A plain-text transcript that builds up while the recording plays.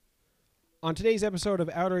On today's episode of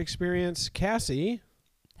Outer Experience, Cassie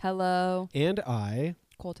Hello, and I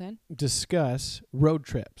Colton. discuss road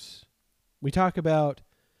trips. We talk about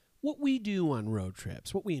what we do on road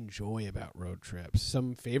trips, what we enjoy about road trips,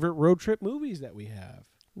 some favorite road trip movies that we have.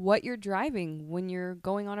 What you're driving when you're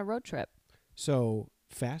going on a road trip. So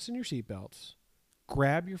fasten your seatbelts,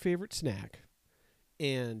 grab your favorite snack,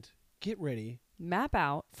 and get ready Map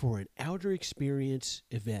out. for an Outer Experience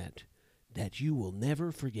event that you will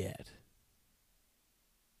never forget.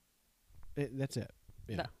 That's it.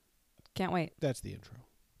 Yeah, No. Can't wait. that's the intro.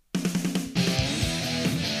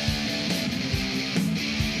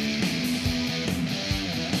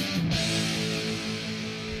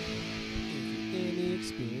 Any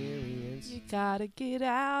experience, You gotta get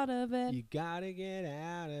out of it. you gotta get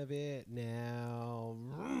out of it now.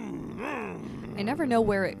 I never know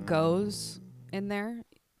where it goes in there.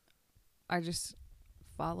 I just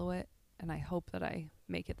follow it, and I hope that I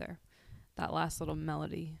make it there. That last little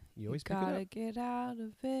melody. You always pick it gotta up. get out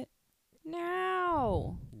of it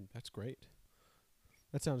now. That's great.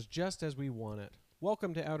 That sounds just as we want it.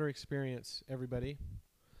 Welcome to Outer Experience, everybody.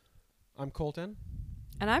 I'm Colton,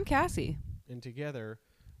 And I'm Cassie. and together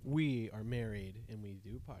we are married and we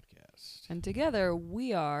do podcast. And together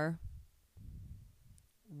we are...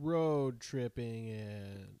 Road tripping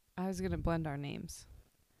in I was going to blend our names.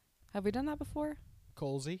 Have we done that before?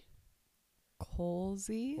 Colsey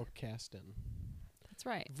Colsey? or Caston. That's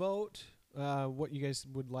right. Vote what you guys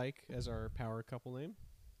would like as our power couple name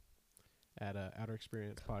at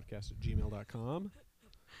outerexperiencepodcast@gmail.com.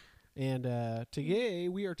 And today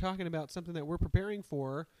we are talking about something that we're preparing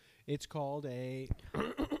for. It's called a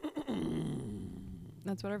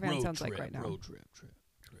That's what our van sounds like right now. Road trip.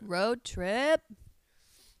 Road trip.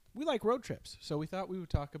 We like road trips, so we thought we would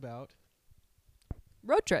talk about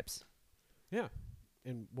Road trips.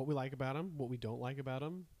 and what we like about them, what we don't like about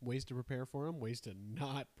them, ways to prepare for them, ways to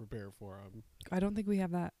not prepare for them. I don't think we have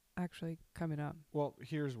that actually coming up. Well,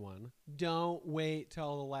 here's one. Don't wait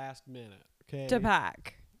till the last minute, okay? To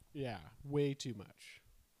pack. Yeah, way too much.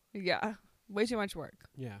 Yeah. Way too much work.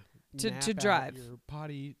 Yeah. To Map out drive. your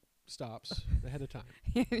potty stops ahead of time.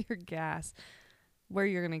 Your gas. Where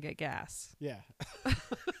you're going to get gas. Yeah.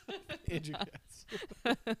 And your guess.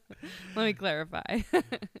 Let me clarify. But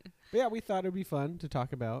yeah, we thought it would be fun to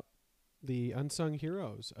talk about the unsung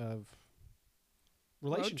heroes of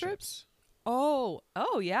relationships. Oh,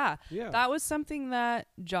 yeah. Yeah. That was something that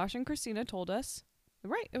Josh and Christina told us.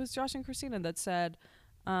 Right. It was Josh and Christina that said,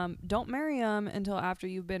 don't marry him until after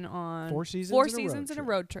you've been on 4 seasons in a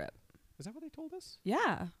road trip. Is that what they told us?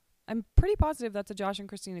 Yeah. I'm pretty positive that's a Josh and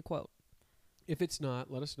Christina quote. If it's not,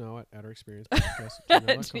 let us know at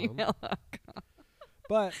outerexperiencepodcast@gmail.com. gmail.com.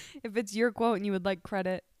 But If it's your quote and you would like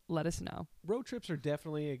credit, let us know. road trips are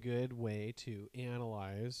definitely a good way to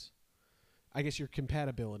analyze, I guess, your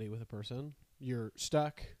compatibility with a person. You're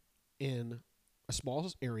stuck in a small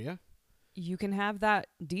area, You can have that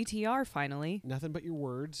DTR finally. nothing but your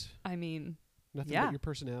words, I mean, nothing Yeah. but your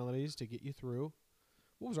personalities to get you through.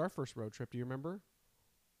 What was our first road trip? Do you remember?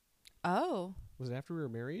 oh. Was it after we were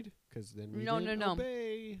married? Because then we No, didn't no, no.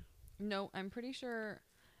 obey. No, I'm pretty sure.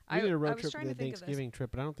 We did a road I was trip, trying the to think of this. Thanksgiving trip,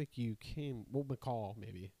 but I don't think you came. Well, McCall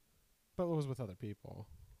maybe, but it was with other people.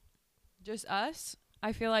 Just us.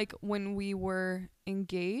 I feel like when we were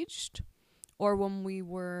engaged or when we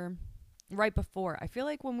were right before. I feel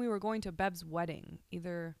like when we were going to Bev's wedding,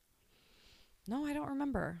 either. No, I don't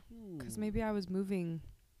remember. Because maybe I was moving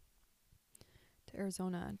to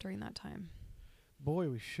Arizona during that time. Boy,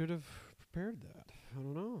 we should have prepared that. I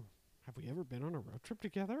don't know. Have we ever been on a road trip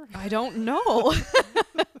together? I don't know.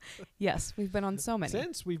 Yes, we've been on so many.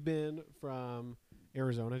 Since we've been from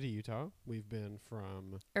Arizona to Utah, we've been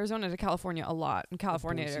from Arizona to California a lot. And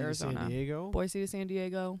California Boise to Arizona. San Diego. Boise to San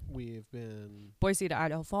Diego. We've been. Boise to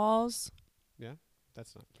Idaho Falls.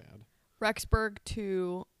 That's not bad. Rexburg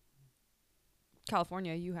to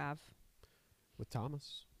California, you have. With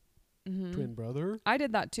Thomas, Mm-hmm. twin brother. I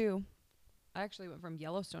did that too. I actually went from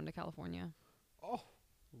Yellowstone to California. Oh,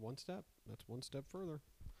 one step. That's one step further.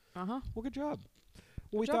 Uh-huh. Well, good job.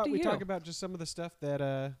 Well, we job thought to we'd you. talk about just some of the stuff that.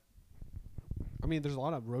 I mean, there's a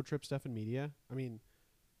lot of road trip stuff in media. I mean,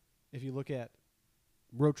 if you look at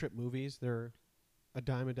road trip movies, they're a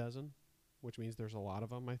dime a dozen, which means there's a lot of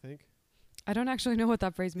them, I think. I don't actually know what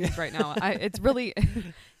that phrase means right now. It's really,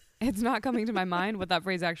 it's not coming to my mind what that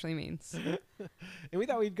phrase actually means. And we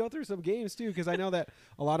thought we'd go through some games, too, because I know that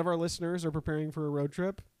a lot of our listeners are preparing for a road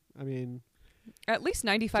trip. I mean, At least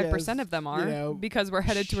 95% Just, of them you are know, because we're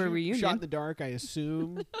headed to a Shot in reunion. the dark, I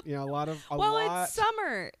assume. You know, It's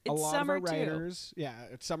summer. a It's lot summer of our too. writers, yeah,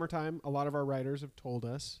 it's summertime. A lot of our writers have told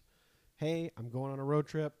us, hey, I'm going on a road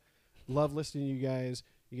trip. Love listening to you guys.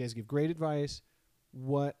 You guys give great advice.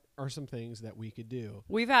 What are some things that we could do?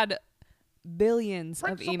 We've had billions of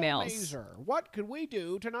Principal emails. Mazer, what could we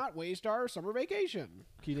do to not waste our summer vacation?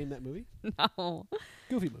 Can you name that movie? No.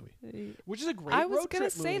 Goofy movie. Which is a great I road was going to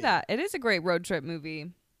trip say movie. that. It is a great road trip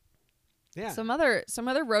movie. Yeah. Some other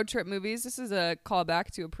road trip movies. This is a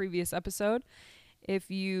callback to a previous episode. If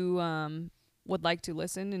you would like to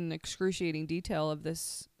listen in excruciating detail of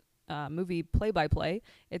this movie play-by-play,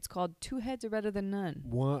 it's called Two Heads Are Better Than None.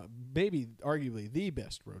 Maybe arguably the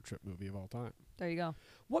best road trip movie of all time. There you go.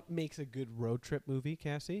 What makes a good road trip movie,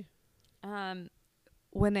 Cassie?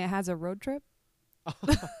 When it has a road trip?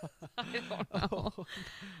 I don't know.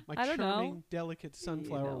 My I don't know. charming, delicate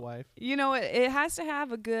sunflower wife. You know, it has to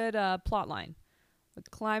have a good plot line. A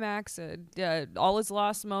climax, all is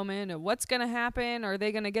lost moment, what's going to happen? Are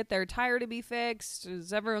they going to get their tire to be fixed?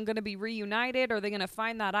 Is everyone going to be reunited? Are they going to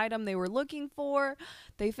find that item they were looking for?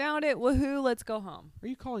 They found it. Woohoo, let's go home. Are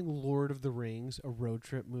you calling Lord of the Rings a road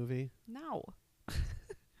trip movie? No.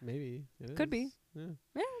 Maybe. It Could is. be. Yeah.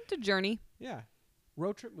 Yeah, it's a journey. Yeah.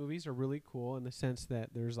 Road trip movies are really cool in the sense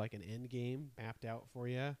that there's like an end game mapped out for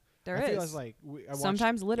you. There I is. feel like I watched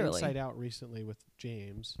Sometimes literally. Inside Out recently with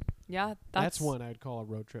James. Yeah, That's one I'd call a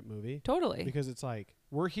road trip movie. Totally. Because it's like,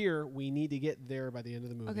 we're here, we need to get there by the end of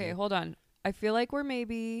the movie. Okay, hold on. I feel like we're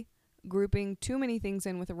maybe grouping too many things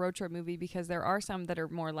in with a road trip movie because there are some that are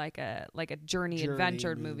more like a journey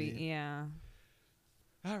adventure movie. Yeah.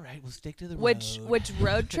 All right, we'll stick to the Which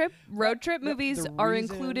road trip movies the are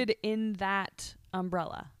reason- included in that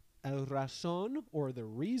umbrella? El razón, or the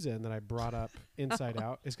reason that I brought up Inside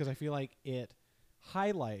Out, is because I feel like it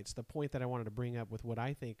highlights the point that I wanted to bring up with what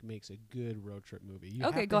I think makes a good road trip movie. You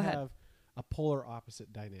Okay, have go to ahead. have a polar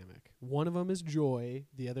opposite dynamic. One of them is joy,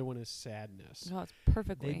 the other one is sadness. Oh, it's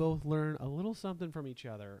perfectly. They both learn a little something from each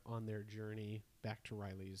other on their journey back to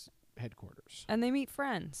Riley's headquarters. And they meet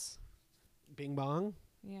friends. Bing bong,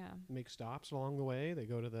 Yeah. make stops along the way. They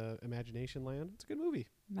go to the Imagination Land. It's a good movie.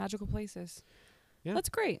 Magical places. Yeah. That's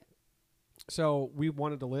great. So we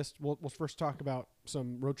wanted to list. We'll first talk about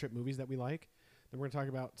some road trip movies that we like. Then we're going to talk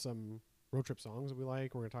about some road trip songs that we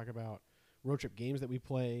like. We're going to talk about road trip games that we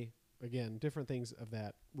play. Again, different things of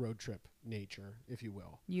that road trip nature, if you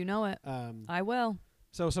will. You know it. I will.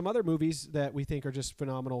 So some other movies that we think are just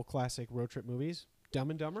phenomenal classic road trip movies. Dumb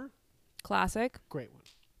and Dumber, Classic. great one.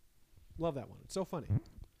 Love that one. It's so funny.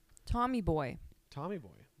 Tommy Boy. Tommy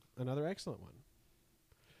Boy, another excellent one.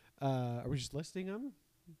 Are we just listing them?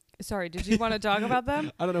 Sorry, did you want to talk about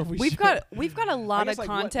them? I don't know if We've should. got a lot I of guess, like,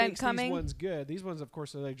 what content makes coming. These ones good. These ones, of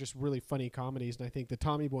course, are like just really funny comedies, and I think the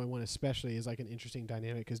Tommy Boy one especially is like an interesting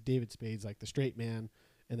dynamic because David Spade's like the straight man,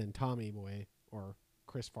 and then Tommy Boy or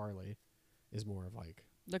Chris Farley is more of like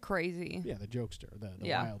The crazy. the jokester, the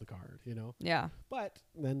Yeah. wild card, you know. Yeah. But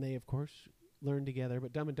then they, of course, learn together.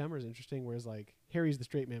 But Dumb and Dumber is interesting, whereas like Harry's the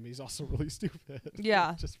straight man, but he's also really stupid.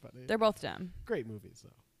 Yeah. It's just funny. They're both dumb. Great movies,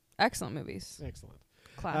 though. Excellent movies. Excellent.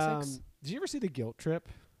 Classics. Did you ever see The Guilt Trip?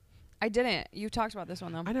 I didn't. You talked about this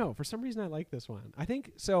one though. I know. For some reason, I like this one. I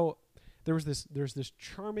think so. There's this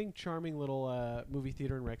charming little movie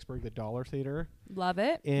theater in Rexburg, the Dollar Theater. Love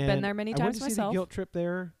it. And Been there many I went times to see The myself. Guilt Trip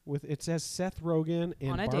there. It says Seth Rogen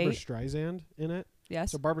and On a Barbara date. Streisand in it.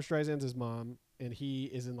 Yes. So Barbara Streisand's his mom, and he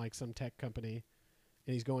is in like some tech company,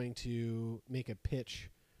 and he's going to make a pitch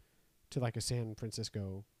to like a San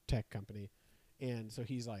Francisco tech company. And so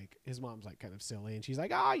he's like, his mom's like kind of silly, and she's like,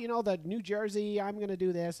 the New Jersey, I'm gonna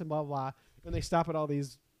do this and blah blah. And they stop at all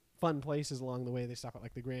these fun places along the way. They stop at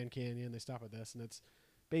like the Grand Canyon. They stop at this, and it's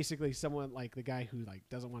basically someone like the guy who like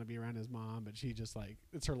doesn't want to be around his mom, but she just like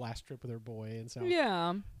it's her last trip with her boy, and so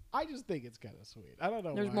yeah. I just think it's kind of sweet. I don't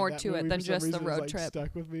know. There's why. more That to it movie than for some just the reason is, road like, trip.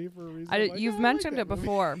 Stuck with me for a reason. I'm like, You've I like mentioned that it movie.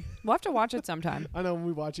 before. We'll have to watch it sometime. I know when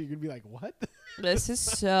we watch it, you could be like, "What?" This is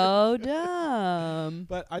so dumb.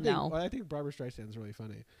 But I think No. I think Barbara Streisand's really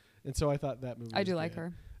funny, and so I thought that movie. I was do like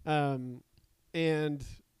good. her. And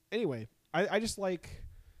anyway, I just like.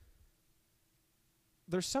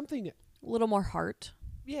 There's something, A little more heart.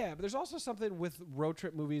 yeah, but there's also something with road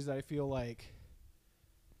trip movies that I feel like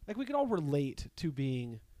we could all relate to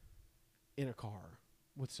being in a car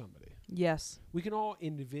with somebody. Yes. We can all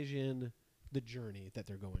envision the journey that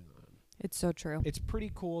they're going on. It's so true. It's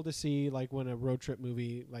pretty cool to see, like, when a road trip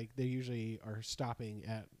movie, like, they usually are stopping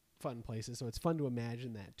at fun places, so it's fun to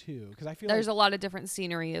imagine that too, because I feel There's like a lot of different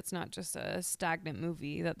scenery. It's not just a stagnant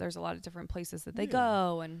movie. That there's a lot of different places that they Yeah.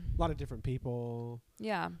 go, and a lot of different people,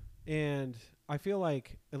 yeah. and I feel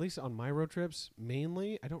like, at least on my road trips,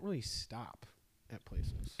 mainly, I don't really stop at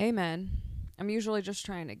places. Amen. I'm usually just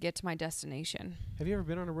trying to get to my destination. Have you ever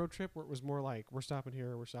been on a road trip where it was more like we're stopping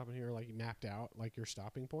here, like you mapped out like your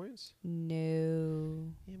stopping points?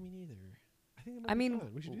 No. Yeah, me neither. I think it I might be mean,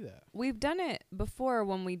 fun. We should do that. We've done it before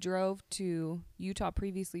when we drove to Utah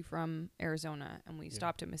previously from Arizona, and we Yeah.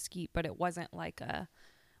 stopped at Mesquite, but it wasn't like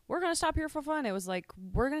we're going to stop here for fun. It was like,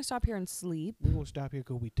 we're going to stop here and sleep. We won't stop here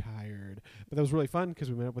 'cause we tired. But that was really fun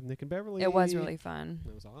because we met up with Nick and Beverly. It was really fun.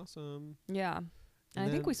 That was awesome. Yeah. And I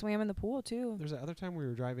think we swam in the pool too. There's that other time we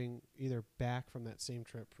were driving either back from that same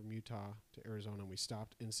trip from Utah to Arizona, and we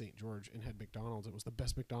stopped in St. George and had McDonald's. It was the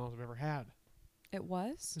best McDonald's I've ever had. It It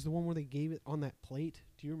was? was the one where they gave it on that plate.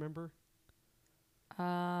 Do you remember?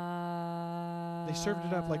 They served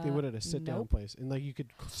it up like they would at a sit-down nope. place, and like you could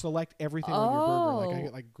select everything on your burger. Like I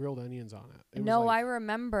get like grilled onions on it. It was No, like, I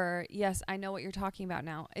remember. Yes, I know what you're talking about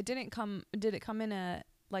now. It didn't come. Did it come in a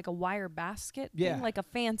like a wire basket? Yeah. Thing? Like a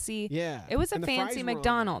fancy. yeah. It was a And the fries fancy were on there.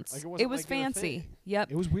 McDonald's. Like, it wasn't was like in a fancy. thing.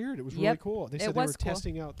 Yep. It was weird. It was really Yep. cool. They It said they were was cool.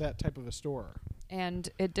 testing out that type of a store. And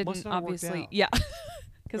it didn't Must not have worked obviously. out. Yeah.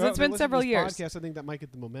 Because Well, it's if they been listen to several this years. Podcast, I think that might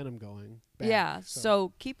get the momentum going. Back, Yeah.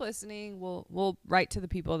 So keep listening. We'll write to the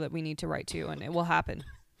people that we need to write to, and it will happen.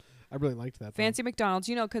 I really liked that. Fancy McDonald's,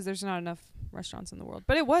 because there's not enough restaurants in the world,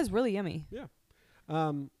 but it was really yummy.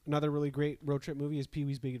 Another really great road trip movie is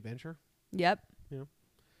Pee-wee's Big Adventure. Yep.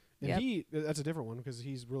 And Yep. that's a different one because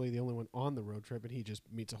he's really the only one on the road trip, and he just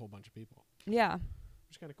meets a whole bunch of people, Yeah.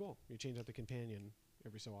 which is kind of cool. You change out the companion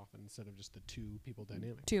every so often instead of just the two people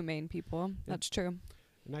dynamic. Two main people. That's true.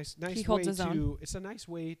 Nice He way holds his to. own. It's a nice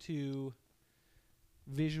way to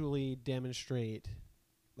visually demonstrate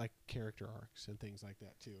like character arcs and things like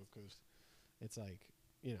that too, because it's like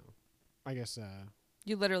I guess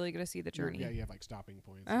You literally get to see the journey. Yeah, you have like stopping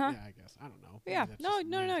points. Uh-huh. Yeah, I guess I don't know. Yeah. Maybe that's No. just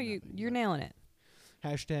No. means nothing, You're but- nailing it.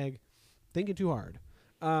 Hashtag thinking too hard.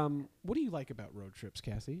 What do you like about road trips,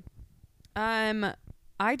 Cassie?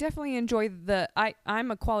 I definitely enjoy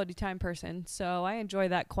I'm a quality time person, so I enjoy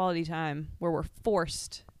that quality time where we're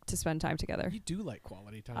forced to spend time together. You do like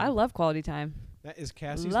quality time. I love quality time. That is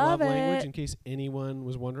Cassie's Love love language, it. in case anyone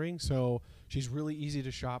was wondering. So she's really easy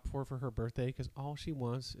to shop for her birthday because all she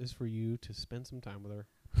wants is for you to spend some time with her.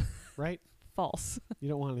 Right? False. You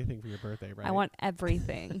don't want anything for your birthday, right? I want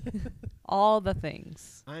everything. All the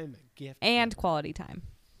things. I'm a gift. And giver. quality time.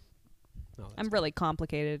 Oh, that's I'm good. really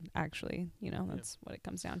complicated, actually. That's what it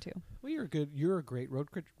comes down to. Well, you're a great road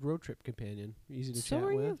trip companion. Easy to So chat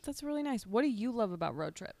are with. you. That's really nice. What do you love about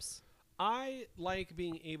road trips? I like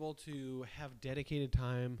being able to have dedicated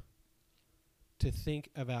time to think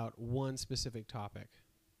about one specific topic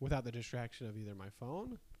without the distraction of either my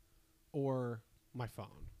phone or my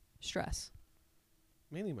phone. Stress.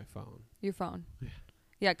 Mainly my phone. Your phone. Yeah.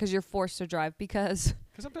 Yeah, because you're forced to drive because,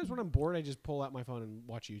 Because sometimes when I'm bored, I just pull out my phone and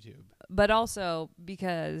watch YouTube. but also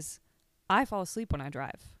because I fall asleep when I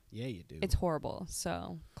drive. Yeah, you do. It's horrible.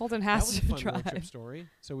 So Colton that has was a to fun road trip drive. story.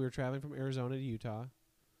 So we were traveling from Arizona to Utah,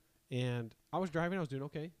 and I was driving. I was doing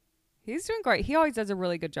okay. He's doing great. He always does a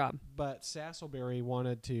really good job. But Sassleberry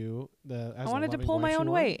wanted to I wanted to pull my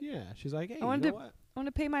own weight. Yeah, she's like, hey, I wanted you know what? I want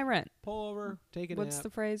to pay my rent. Pull over, take a What's nap. the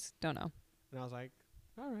phrase? Don't know. And I was like,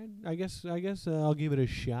 all right, I guess I'll give it a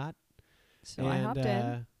shot. So I hopped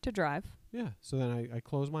in to drive. Yeah. So then I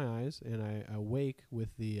close my eyes and I awake with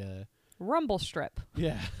the Rumble strip.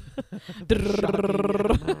 yeah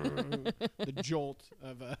the jolt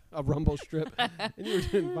of a rumble strip, and you were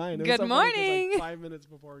doing fine. It was Good so funny 'cause, morning. Like 5 minutes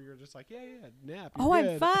before, you were just like, yeah, nap. Oh, you're I'm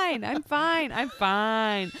good. fine. I'm fine. I'm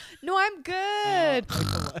fine. No, I'm good.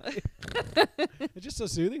 It's just so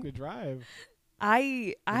soothing to drive.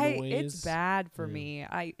 It's noise. bad for Yeah. me.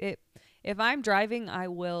 If I'm driving, I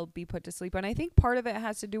will be put to sleep. And I think part of it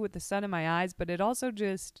has to do with the sun in my eyes, but it also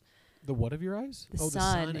just The what of your eyes? The oh, sun the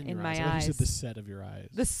sun in your my eyes. I thought you said eyes. the set of your eyes.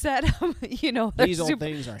 the set of, they're These old super,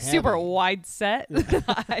 things are heavy. super wide set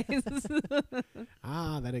eyes.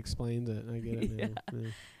 Ah, that explains it. I get it now. Yeah.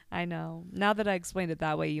 I know. Now that I explained it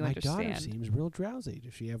that way, you My understand. daughter seems real drowsy.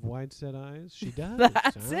 Does she have wide set eyes? She does.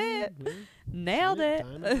 That's Ah, it. yeah. Nailed Yeah, it.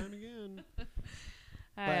 Time and time again.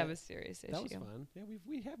 I But have a serious That was issue. fun. Yeah,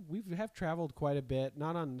 we have traveled quite a bit,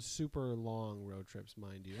 not on super long road trips,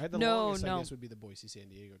 mind you. The No, longest I no. guess would be the Boise San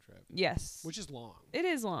Diego trip, Yes. which is long. It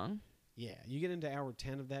is long. Yeah, you get into hour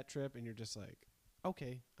 10 of that trip and you're just like,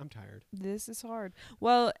 okay, I'm tired. This is hard.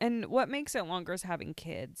 Well, and what makes it longer is having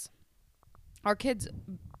kids. Our kids,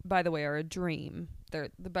 by the way, are a dream. They're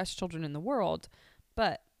the best children in the world,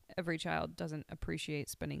 but every child doesn't appreciate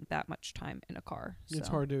spending that much time in a car. It's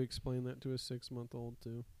so. hard to explain that to a 6-month-old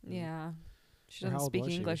too. Yeah. She Or how doesn't old speak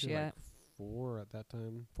was she? Was English she, yet. Like 4 at that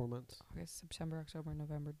time, 4 months. August, September, October,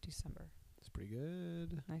 November, December. It's pretty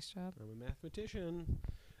good. Nice job. I'm a mathematician.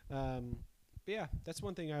 But yeah, that's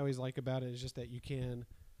one thing I always like about it is just that you can,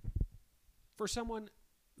 for someone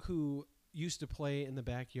who used to play in the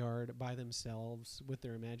backyard by themselves with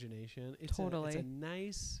their imagination, it's Totally. a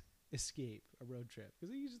nice escape, a road trip.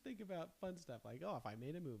 Because you just think about fun stuff like, oh, if I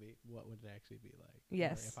made a movie, what would it actually be like?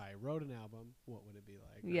 Yes. Or if I wrote an album, what would it be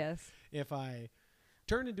like? Or Yes. if I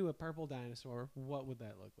turned into a purple dinosaur, what would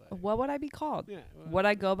that look like? What would I be called? Yeah. Would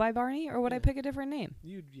I go by Barney or would I Yeah. pick a different name? I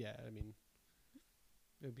mean,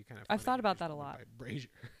 it would be kind of. I've thought about that a lot. Brazier.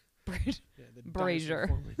 Brazier. Yeah, the Brazier. dinosaur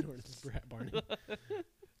formerly known as Barney.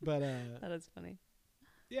 But That is funny.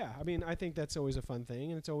 yeah, I mean, I think that's always a fun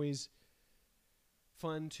thing, and it's always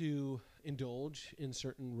fun to indulge in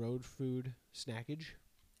certain road food snackage.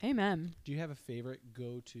 Amen. Do you have a favorite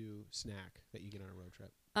go-to snack that you get on a road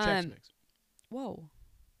trip? Chex Mix. Whoa.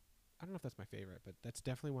 I don't know if that's my favorite, but that's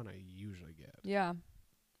definitely one I usually get. Yeah.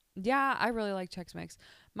 Yeah, I really like Chex Mix.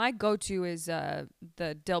 My go-to is the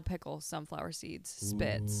dill pickle sunflower seeds,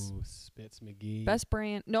 Spitz. Ooh, Spitz McGee. Best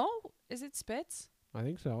brand. No, is it Spitz? I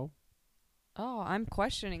think so. Oh, I'm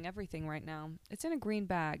questioning everything right now. It's in a green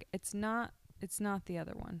bag. It's not the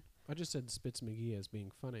other one. I just said Spitz McGee as being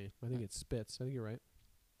funny. I think it's Spitz. I think you're right.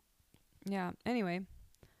 Yeah. Anyway,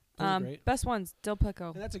 Those are great. best ones, dill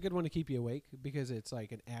pickle. And that's a good one to keep you awake because it's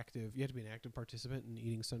like an active. You have to be an active participant in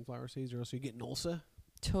eating sunflower seeds, or else you get an ulcer.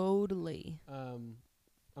 Totally. I'm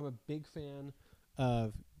a big fan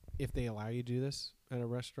of if they allow you to do this at a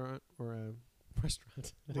restaurant or a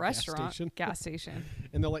restaurant, at a Gas station.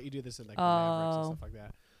 and they'll let you do this at like the Mavericks and Oh. stuff like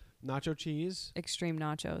that. Nacho cheese, Extreme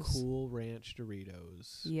nachos. Cool Ranch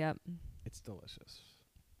Doritos. Yep. It's delicious.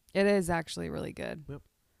 It is actually really good. Yep.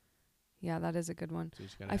 Yeah, that is a good one. So you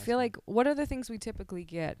just gotta I ask feel them. like what are the things we typically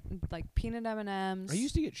get? Like peanut M&Ms. I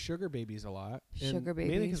used to get sugar babies a lot. and Sugar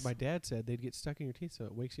mainly babies. because my dad said they'd get stuck in your teeth, so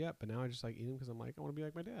it wakes you up. But now I just like eat them because I'm like, I want to be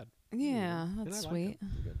like my dad. Yeah, And that's I like sweet.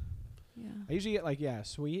 'em. They're good. Yeah. I usually get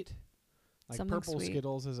sweet. Like Something purple sweet.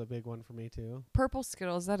 Skittles is a big one for me too. Purple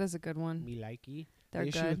Skittles, that is a good one. Me likey. They're The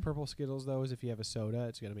issue with good. purple Skittles though is if you have a soda,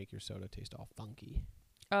 it's gonna make your soda taste all funky.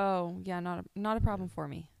 Oh, yeah, not a problem for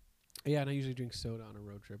me. Yeah, and I usually drink soda on a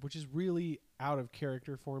road trip, which is really out of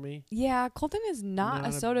character for me. Yeah, Colton is not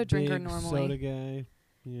a soda drinker big normally. Soda guy.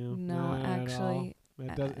 Yeah. No, not at all. actually,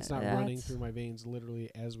 It's not running that's- through my veins literally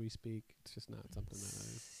as we speak. It's just not something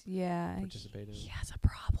that Yeah. I participate in. He has a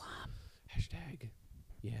problem. Hashtag.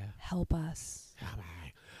 Yeah. Help us.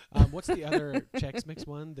 What's the other Chex Mix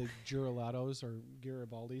one? The Girolatos or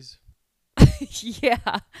Garibaldis?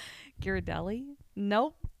 Yeah. Ghirardelli?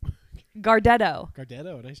 Nope. Gardetto.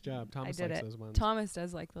 Gardetto. Nice job. Thomas did likes it. those ones. Thomas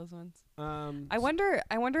does like those ones. I s-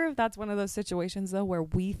 wonder if that's one of those situations though where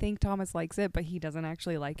we think Thomas likes it, but he doesn't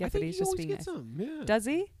actually like it, I but think he's he just always being gets nice. some. Yeah. Does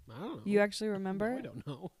he? I don't know. You actually remember? No, I don't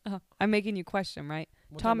know. Oh, I'm making you question, right?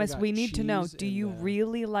 One time Thomas, got we need to know, cheese do and, you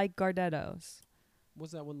really like Gardettos?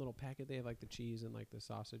 What's that one little packet? They have like the cheese and like the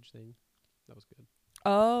sausage thing. That was good.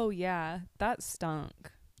 Oh, yeah. That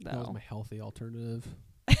stunk, That was though. my healthy alternative.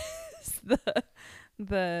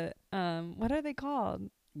 the what are they called?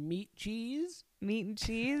 Meat cheese? Meat and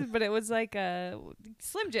cheese, but it was like a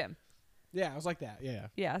Slim Jim. Yeah, I was like that. Yeah.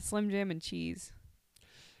 Yeah, Slim Jim and cheese.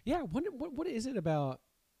 Yeah. What is it about?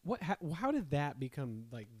 How did that become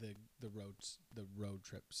like the road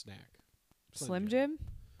trip snack? Slim Jim?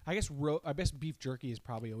 I guess beef jerky has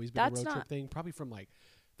probably always been That's a road trip not- thing, probably from like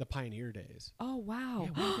the pioneer days. Oh, wow. Yeah,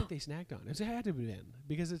 what do you think they snacked on? It had to have been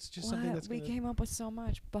because it's just something What? that's We gonna, came up with so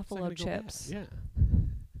much. it's not Buffalo gonna go bad. chips. Yeah,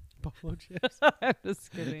 buffalo chips. I'm just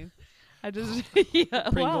kidding. I just yeah.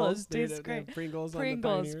 Wow, those They taste have great. Pringles.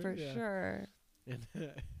 Pringles on the for Pioneer. sure. Yeah.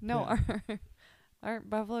 And, No, yeah. aren't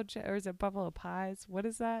buffalo chips or is it buffalo pies? What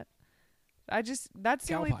is that? That's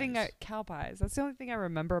the Cow only thing pies. cow pies. That's the only thing I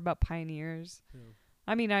remember about Pioneers. Yeah.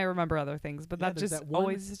 I mean, I remember other things, but Yeah, that there's just that one-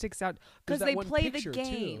 always sticks out There's because that they one play the picture,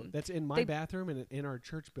 game. too, that's in my They- bathroom and in our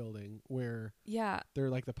church building where Yeah, they're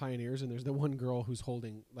like the pioneers, and there's the one girl who's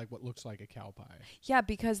holding like what looks like a cow pie. yeah,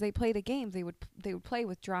 because they played a game. They would play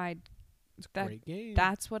with dried. It's a That- great game.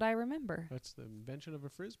 That's what I remember. That's the invention of a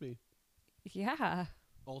frisbee. Yeah,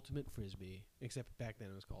 Ultimate frisbee, except back then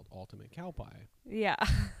it was called ultimate cow pie. yeah.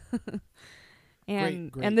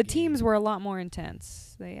 And great and the teams game. were a lot more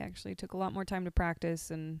intense. They actually took a lot more time to practice,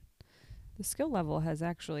 and the skill level has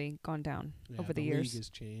actually gone down Yeah, over the league years. has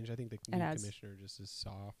changed. I think the It new has. commissioner just is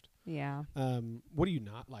soft. Yeah. What do you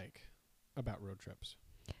not like about road trips?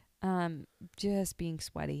 Just being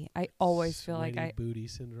sweaty. I always feel like Sweaty booty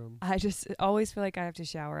syndrome. I just always feel like I have to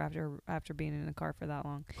shower after being in a car for that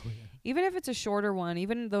long. Even if it's a shorter one,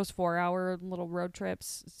 even those 4-hour little road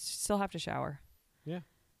trips, still have to shower. Yeah.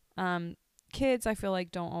 kids, I feel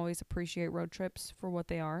like, don't always appreciate road trips for what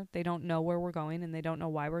they are. They don't know where we're going, and they don't know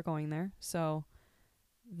why we're going there. So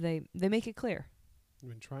they make it clear. I've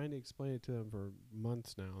been trying to explain it to them for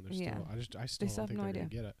months now, and they're Yeah. still. I still still don't have think no they're idea. gonna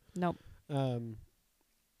get it. Nope.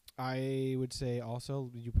 I would say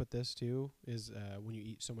also you put this too is when you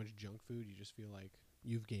eat so much junk food, you just feel like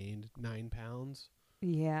you've gained 9 pounds.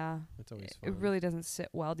 Yeah. That's always It fun. really doesn't sit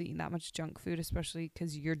well to eat that much junk food, especially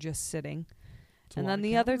 'cause you're just sitting. It's a And lot then of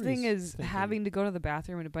the other thing calories is thinking. having to go to the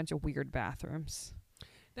bathroom in a bunch of weird bathrooms.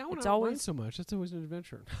 That one it's I don't mind always- so much. That's always an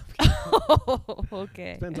adventure. Oh,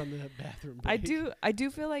 okay. Depends on the bathroom break. I do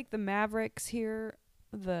feel like the Mavericks here,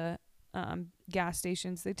 the gas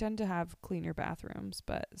stations, they tend to have cleaner bathrooms,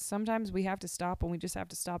 but sometimes we have to stop and we just have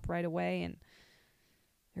to stop right away, and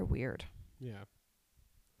they're weird. Yeah.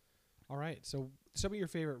 All right. So some of your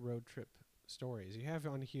favorite road trip stories. You have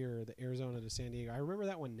on here the Arizona to San Diego. I remember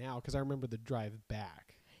that one now because I remember the drive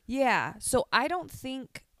back. Yeah. So I don't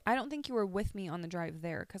think you were with me on the drive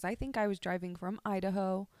there, 'cause I think I was driving from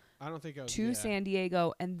Idaho I don't think I was to San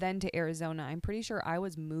Diego and then to Arizona. I'm pretty sure I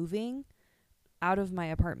was moving out of my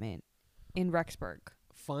apartment in Rexburg.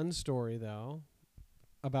 Fun story though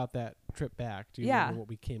about that trip back. Do you Yeah. remember what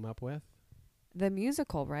we came up with? The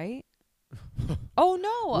musical, right? Oh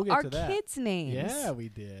no, We'll get our to that. kids' names. Yeah, we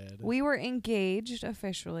did. We were engaged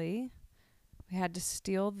officially. We had to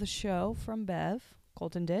steal the show from Bev.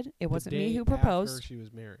 Colton did. It The wasn't me day who after proposed. she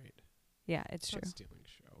was married. Yeah, it's It's true. not stealing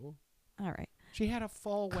show. All right. She had a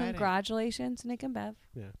full wedding. Congratulations, Nick and Bev.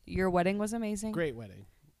 Yeah. Your wedding was amazing. Great wedding.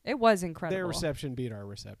 It was incredible. Their reception beat our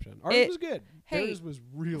reception. Ours It- was good. hey, Theirs was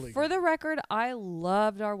really For good. the record, I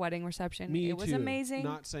loved our wedding reception. Me it was too. amazing.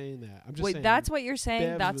 Not saying that. I'm just Wait, saying. that's what you're saying?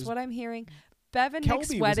 Bev's That's was- what I'm hearing. Bev and Kelby Nick's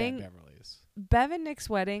was at wedding. Beverly's. Bev and Nick's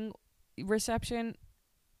wedding reception.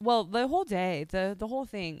 Well, the whole day, the whole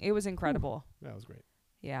thing, it was incredible. That was great.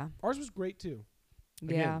 Yeah. Ours was great too.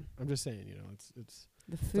 Again, Yeah. I'm just saying, it's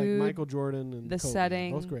The it's like food, Michael Jordan and the Kobe.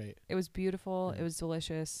 setting. Both great. it was beautiful. Yeah. It was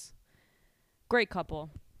delicious. Great couple.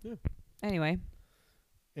 Yeah. Anyway.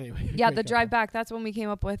 Anyway. Yeah, great the drive couple. back, that's when we came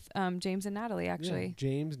up with James and Natalie, Yeah, actually.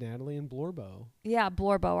 James, Natalie, and Blorbo. Yeah,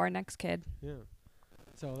 Blorbo, our next kid. Yeah.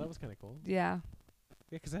 So that was kind of cool. Yeah.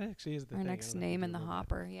 Yeah, because that actually is the Our thing. I next don't know if name you in the remember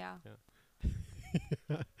hopper. Yeah.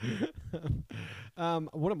 that.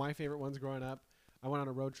 One of my favorite ones growing up, I went on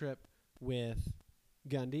a road trip with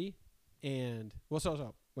Gundy, and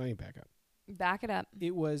so let me back up. Back it up.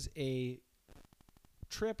 It was a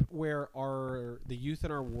trip where the youth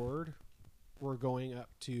in our ward were going up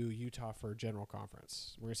to Utah for general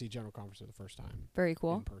conference. We're gonna see general conference for the first time Very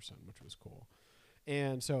cool. in person, which was cool.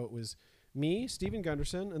 And so it was me, Steven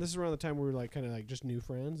Gunderson, and this is around the time we were like kind of like just new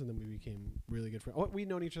friends, and then we became really good friends. We'd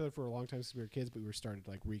known each other for a long time since we were kids, but we were started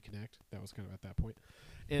to like reconnect. That was kind of at that point.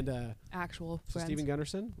 And Actual so friends. Steven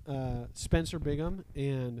Gunderson, Spencer Bigham,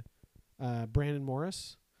 and Brandon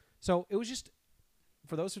Morris. So it was just,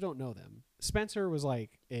 for those who don't know them, Spencer was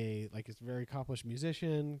like a very accomplished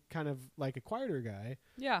musician, kind of like a quieter guy,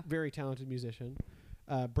 Yeah. very talented musician.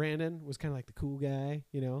 Brandon was kind of like the cool guy,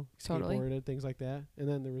 Totally. skateboarded, things like that. And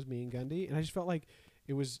then there was me and Gundy, and I just felt like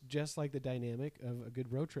it was just like the dynamic of a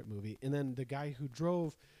good road trip movie. And then the guy who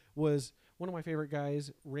drove was one of my favorite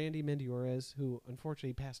guys, Randy Mendiores, who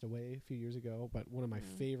unfortunately passed away a few years ago, but one of my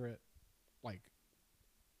favorite,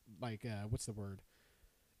 what's the word?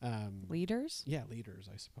 Leaders? Yeah, leaders,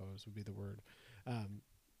 I suppose, would be the word. Heart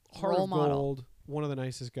Role of model. gold, one of the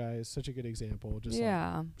nicest guys, such a good example. Just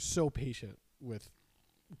Yeah. so patient with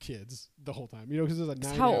kids the whole time. Because it was a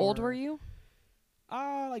 9 How old were you?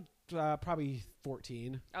 Probably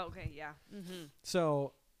 14. Oh, okay, yeah. Mm-hmm.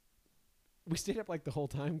 So we stayed up like the whole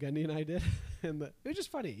time, Gundy and I did. And it was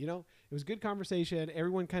just funny, It was good conversation.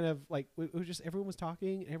 Everyone kind of it was just, everyone was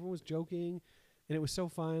talking, everyone was joking, and it was so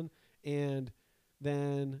fun. And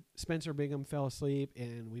then Spencer Bigham fell asleep,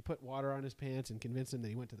 and we put water on his pants and convinced him that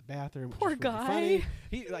he went to the bathroom. Which Poor was really guy. Funny.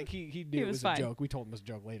 He knew He it was was fine. a joke. We told him it was a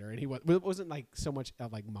joke later, and it wasn't like so much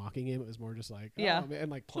of like mocking him. It was more just like Yeah. oh, man,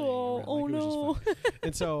 and like playing Oh, around. oh Like, it was no. just fun.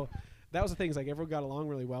 And so that was the thing. Is like everyone got along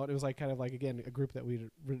really well. It was like kind of like again a group that we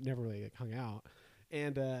never really hung out,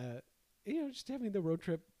 and just having the road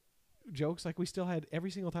trip jokes. Like we still had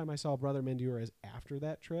every single time I saw Brother Mendiores after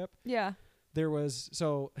that trip. Yeah. There was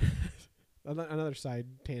another side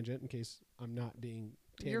tangent in case I'm not being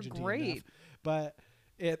You're tangenty great. enough. But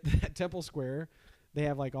at Temple Square, they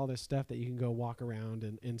have like all this stuff that you can go walk around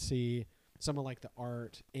and see some of like the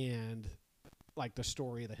art and like the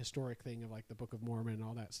story, the historic thing of like the Book of Mormon and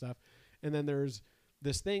all that stuff. And then there's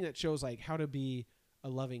this thing that shows like how to be a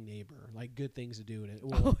loving neighbor, like good things to do, and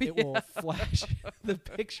it will flash. The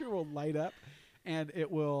picture will light up, and it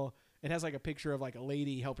will it has like a picture of like a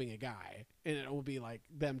lady helping a guy, and it will be like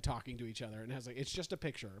them talking to each other, and it has like it's just a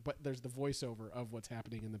picture, but there's the voiceover of what's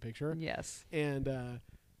happening in the picture, Yes. and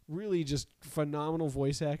really just phenomenal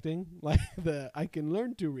voice acting, like the I can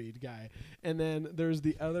learn to read guy, and then there's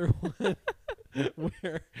the other one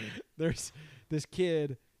where there's this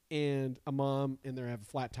kid and a mom, and they have a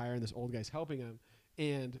flat tire, and this old guy's helping him.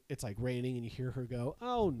 And it's like raining, and you hear her go,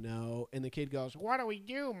 "Oh no!" And the kid goes, "What do we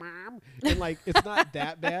do, Mom?" And like it's not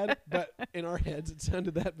that bad, but in our heads it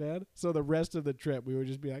sounded that bad. So the rest of the trip, we would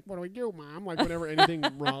just be like, "What do we do, Mom?" Like whenever anything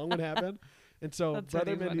wrong would happen. And so That's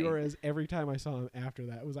Brother pretty funny. Mendioras, every time I saw him after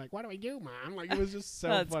that, was like, "What do we do, Mom?" Like it was just so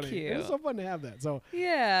That's funny. It was cute. so fun to have that. So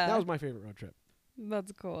Yeah. that was my favorite road trip.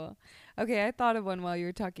 That's cool. Okay, I thought of one while you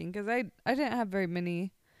were talking because I didn't have very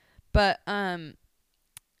many, but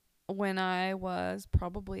when I was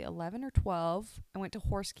probably 11 or 12, I went to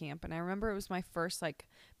horse camp, and I remember it was my first like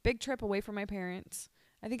big trip away from my parents.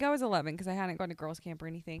 I think I was 11 because I hadn't gone to girls camp or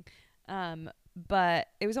anything, but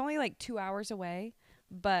it was only like 2 hours away.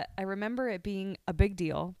 But I remember it being a big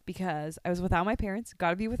deal because I was without my parents,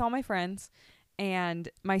 got to be with all my friends. And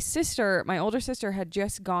my older sister, had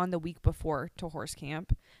just gone the week before to horse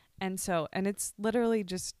camp. And it's literally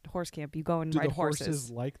just horse camp. You go and Do ride the horses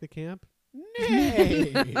like the camp?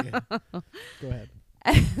 Nay. Go ahead.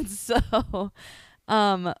 And so,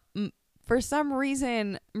 for some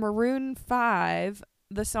reason, Maroon 5,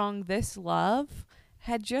 the song This Love,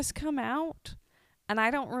 had just come out. And I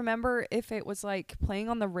don't remember if it was like playing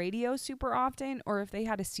on the radio super often or if they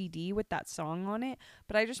had a CD with that song on it.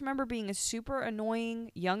 But I just remember being a super annoying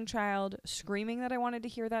young child screaming that I wanted to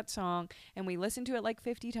hear that song. And we listened to it like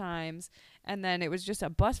 50 times. And then it was just a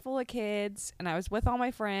bus full of kids. And I was with all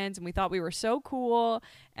my friends. And we thought we were so cool.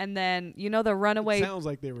 And then, the runaway. It sounds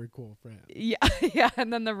like they were cool friends. Yeah. Yeah.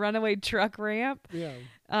 And then the runaway truck ramp. Yeah.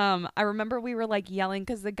 I remember we were like yelling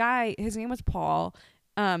because the guy, his name was Paul.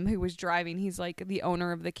 Who was driving. He's like the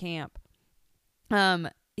owner of the camp.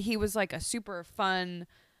 He was like a super fun,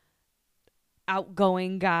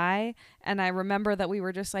 outgoing guy. And I remember that we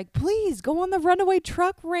were just like, please go on the runaway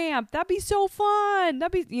truck ramp. That'd be so fun.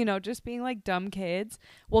 That'd be, just being like dumb kids.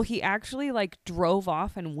 Well, he actually like drove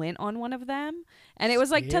off and went on one of them. And it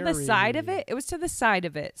was like to the side of it. It was to the side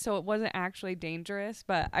of it. So it wasn't actually dangerous.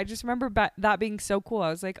 But I just remember that being so cool.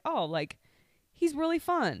 I was like, oh, like he's really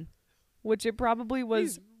fun. Which it probably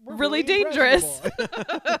was really dangerous.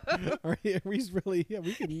 He's really,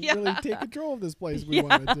 we can really take control of this place if we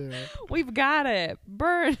wanted to. We've got it.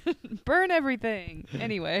 Burn everything.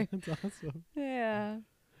 Anyway. That's awesome. Yeah.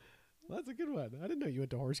 Well, that's a good one. I didn't know you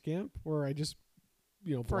went to horse camp, or I just,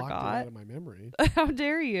 blocked it out of my memory. How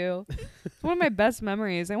dare you? It's one of my best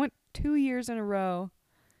memories. I went 2 years in a row.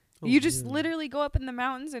 Oh, you just man. literally go up in the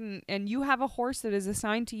mountains and you have a horse that is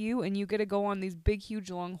assigned to you and you get to go on these big,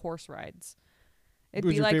 huge, long horse rides. It'd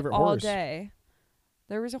Who's be your like favorite all horse? day.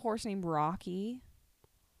 There was a horse named Rocky.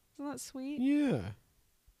 Isn't that sweet? Yeah.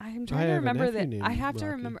 I'm I trying to have a remember nephew that. named I have to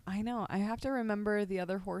Rocky. remember. I know. I have to remember the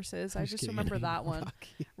other horses. I just kidding. remember that one.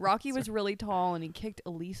 Rocky. Rocky was really tall and he kicked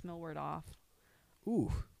Elise Millward off.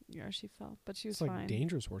 Ooh. Yeah, she fell, but she was It's like fine.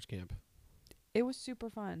 dangerous horse camp. It was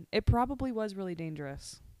super fun. It probably was really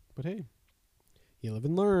dangerous. But hey, you live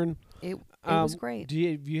and learn. It was great. Do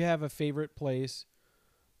you have a favorite place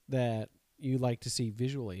that you like to see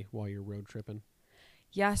visually while you're road tripping?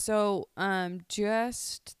 Yeah, so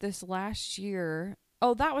just this last year.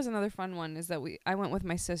 Oh, that was another fun one. Is that I went with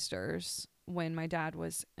my sisters when my dad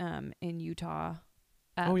was in Utah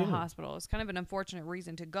at the hospital. It's kind of an unfortunate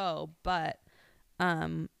reason to go, but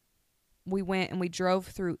we went and we drove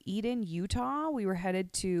through Eden, Utah. We were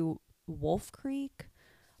headed to Wolf Creek,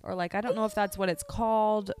 or like I don't know if that's what it's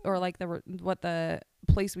called, or like what the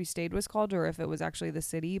place we stayed was called, or if it was actually the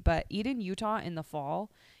city. But Eden, Utah, in the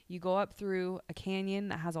fall, you go up through a canyon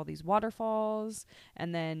that has all these waterfalls,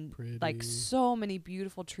 and then like so many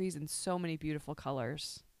beautiful trees and so many beautiful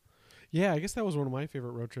colors. Yeah, I guess that was one of my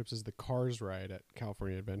favorite road trips, is the Cars ride at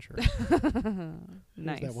California Adventure.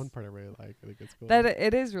 Nice. That one part I really like. I think it's cool. That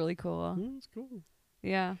it is really cool. It's cool.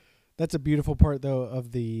 Yeah. That's a beautiful part, though,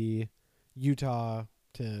 of the Utah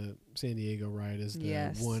to San Diego ride, is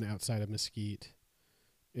the one outside of Mesquite,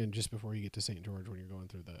 and just before you get to St. George when you're going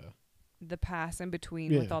through the pass in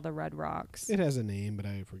between with all the red rocks. It has a name, but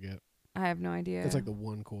I forget. I have no idea. It's like the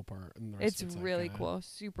one cool part. And the rest it's of really like cool.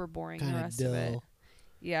 Super boring, the kinda rest dull. of it.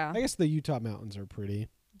 Yeah. I guess the Utah mountains are pretty.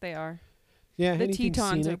 They are. Yeah, The anything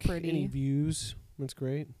Tetons scenic, are pretty. Any views, that's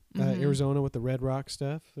great. Mhm. Arizona with the red rock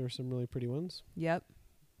stuff, there are some really pretty ones. Yep.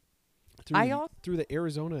 Through the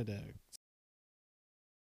Arizona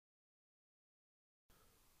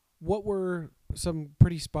what were some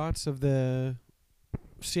pretty spots of the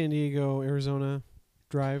San Diego, Arizona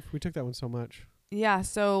drive? We took that one so much. Yeah,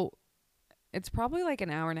 so it's probably like an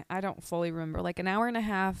hour and I don't fully remember. Like an hour and a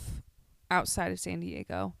half outside of San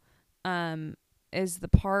Diego. Is the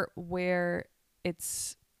part where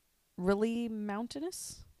it's really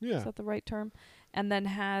mountainous. Yeah. Is that the right term? And then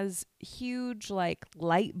has huge like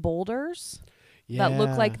light boulders that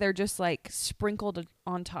look like they're just like sprinkled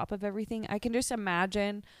on top of everything. I can just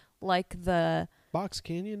imagine like the Box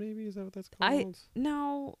Canyon, maybe? Is that what that's called?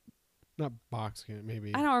 No, Not Box Canyon,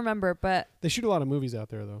 maybe. I don't remember, but They shoot a lot of movies out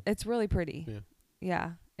there, though. it's really pretty. Yeah.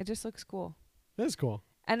 Yeah, it just looks cool. That's cool.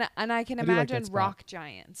 And I can I do like that imagine spot. rock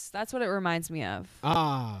giants. That's what it reminds me of.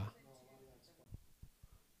 Ah,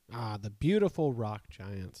 the beautiful rock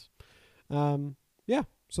giants. Yeah.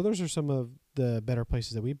 So those are some of the better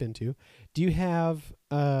places that we've been to. Do you have?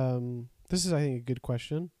 This is, I think, a good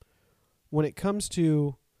question. When it comes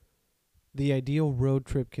to the ideal road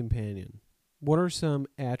trip companion, what are some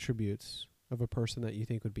attributes of a person that you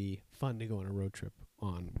think would be fun to go on a road trip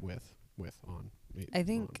on with on? I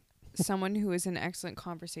think someone who is an excellent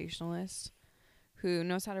conversationalist, who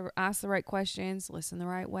knows how to ask the right questions, listen the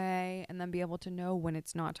right way, and then be able to know when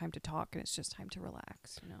it's not time to talk and it's just time to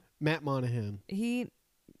relax. You know, Matt Monahan.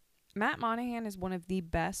 Matt Monahan is one of the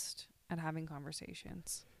best at having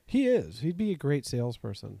conversations. He is. He'd be a great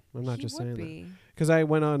salesperson. I'm not He just would saying be. that. Because I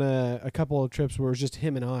went on a couple of trips where it was just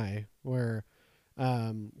him and I, where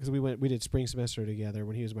because we did spring semester together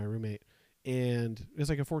when he was my roommate, and it was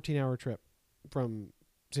like a 14-hour trip from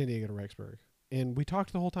San Diego to Rexburg, and we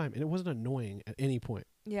talked the whole time, and it wasn't annoying at any point.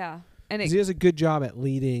 Yeah, and 'Cause he does a good job at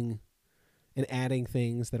leading and adding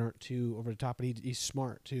things that aren't too over the top, but he's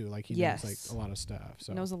smart too. Like he knows like a lot of stuff.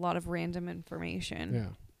 So knows a lot of random information. yeah.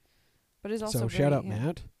 But is also So very, shout out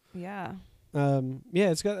Matt. Yeah.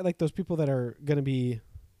 Yeah, it's got like those people that are gonna be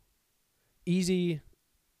easy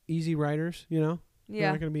riders, you know? They're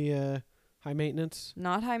Yeah. not gonna be high maintenance.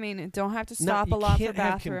 Not high maintenance. Don't have to You stop a lot for can't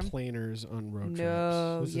have bathroom. complainers on road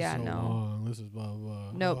No, trips. This yeah, is so no. long. This is blah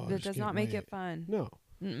blah. Nope, Oh, that just does can't not make wait. it fun. No.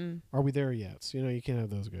 Mm-mm. Are we there yet? So, you know, you can't have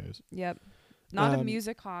those guys. Yep. Not a Um,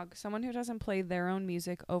 music hog. Someone who doesn't play their own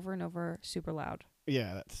music over and over super loud.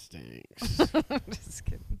 Yeah, that stinks. Just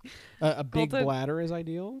kidding. A big Colton. bladder is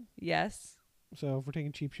ideal. Yes. So if we're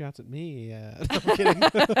taking cheap shots at me, no, I'm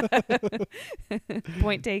kidding.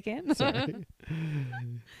 Point taken. Sorry.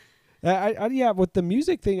 Yeah, with the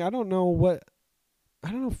music thing, I don't know.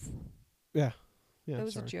 Yeah, That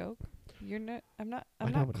was sorry. a joke. You're not. I'm not. I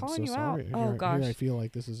I'm know, not but calling I'm so you sorry. out. Here Oh gosh. I feel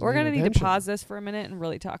like this is. We're an gonna need to intervention. pause this for a minute and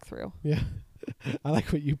really talk through. Yeah, I like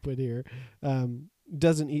what you put here.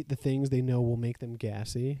 Doesn't eat the things they know will make them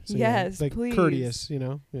gassy. So Yes, like please. courteous. You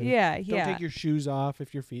know. Yeah. Don't Yeah. take your shoes off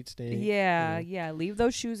if your feet stink. Yeah. you know. Yeah. Leave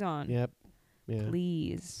those shoes on. Yep. Yeah.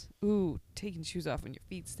 Please. Ooh, taking shoes off when your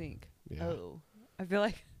feet stink. Yeah. Oh, I feel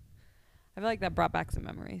like that brought back some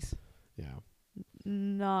memories. Yeah.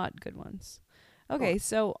 Not good ones. Okay,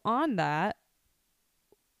 so on that,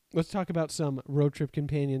 Let's talk about some road trip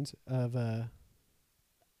companions of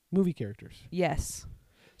movie characters. yes,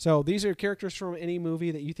 So these are characters from any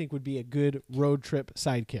movie that you think would be a good road trip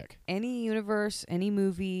sidekick. any universe, any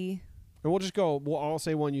movie. And we'll just go. We'll all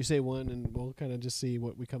say one, you say one, and we'll kind of just see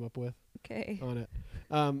what we come up with Okay, on it.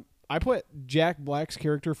 I put Jack Black's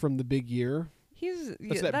character from The Big Year.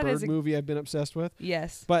 That's that bird movie I've been obsessed with.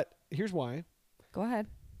 Yes, But here's why. go ahead.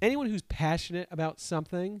 Anyone who's passionate about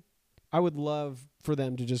something, I would love for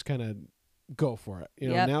them to just kind of go for it. You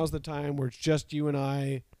know, Yep. now's the time where it's just you and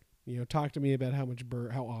I. You know, talk to me about how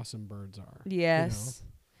awesome birds are. Yes,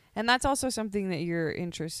 and that's also something that you're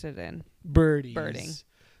interested in. Birdies. Birding.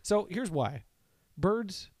 So here's why.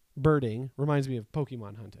 Birding reminds me of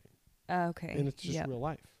Pokemon hunting. Okay, And it's just yep. real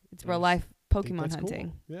life. It's I real just life think Pokemon that's cool.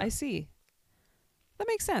 hunting. Yeah. I see. That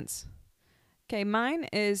makes sense. Okay, mine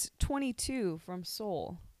is 22 from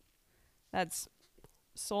Soul. That's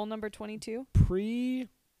Soul number 22.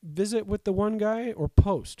 Pre-visit with the one guy or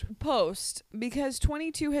post? Post, because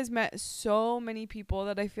 22 has met so many people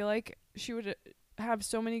that I feel like she would have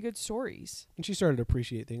so many good stories. And she started to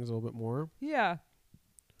appreciate things a little bit more. Yeah,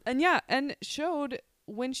 and showed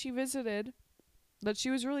when she visited that she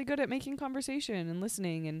was really good at making conversation and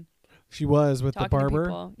listening and She was with the talking to barber.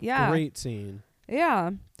 people. Yeah, Great scene.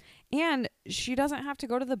 yeah, and she doesn't have to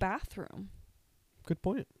go to the bathroom. Good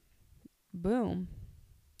point. Boom.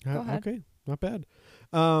 Go ahead. Okay, not bad.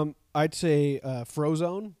 I'd say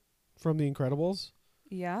Frozone from The Incredibles.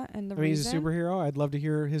 Yeah, and the I mean, he's a reason? superhero. I'd love to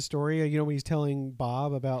hear his story. You know, when he's telling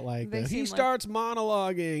Bob about They he seem like- starts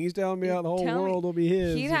monologuing. He's telling me how the whole Tell me- world will be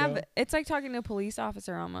his. He'd you have know? it's like talking to a police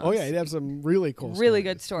officer almost. Oh yeah, he'd have some really cool, really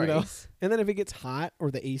good you know? stories. And then if it gets hot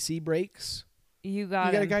or the AC breaks, You got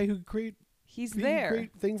you got a him. guy who could create He's be there. a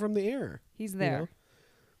great thing from the air. He's you there.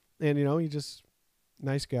 know? And he just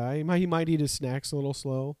nice guy. He might eat his snacks a little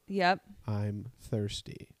slow. Yep. I'm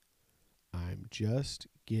thirsty. I'm just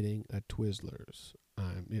getting a Twizzlers.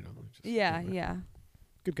 I'm just Yeah, whatever. yeah.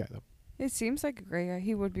 Good guy though. It seems like a great guy.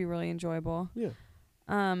 He would be really enjoyable. Yeah.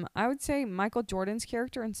 I would say Michael Jordan's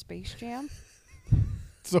character in Space Jam.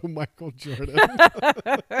 So Michael Jordan,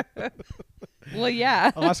 Well,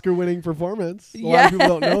 yeah. Oscar-winning performance. A lot of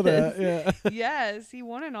people don't know that. Yeah. Yes, he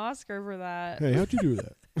won an Oscar for that. Hey, how'd you do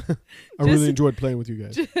that? I Just- really enjoyed playing with you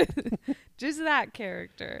guys. Just that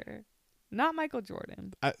character. Not Michael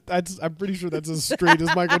Jordan. I'm pretty sure that's as straight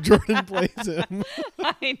as Michael Jordan plays him.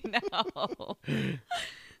 I know.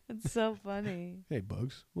 It's so funny. Hey,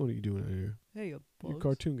 Bugs, what are you doing out here? Hey, You're a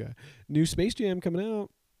cartoon guy. New Space Jam coming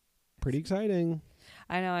out. Pretty exciting.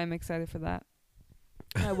 I know. I'm excited for that.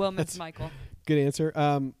 I will miss Michael. Good answer.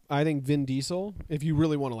 I think Vin Diesel, if you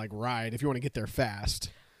really want to ride, if you want to get there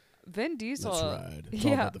fast, Vin Diesel. let's ride. It's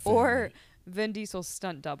all Yeah, about the family. or Vin Diesel's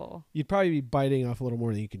stunt double. You'd probably be biting off a little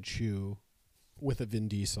more than you can chew with a Vin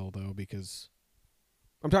Diesel, though, because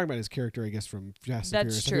I'm talking about his character, I guess, from Fast and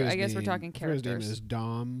That's Furious. true. forget I his guess we're name. talking I forget his name characters. is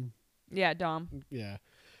Dom. Yeah, Dom. Yeah.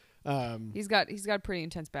 He's got a pretty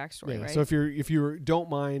intense backstory, Yeah, right? so if you don't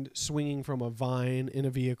mind swinging from a vine in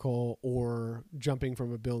a vehicle or jumping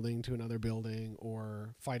from a building to another building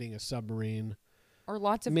or fighting a submarine, or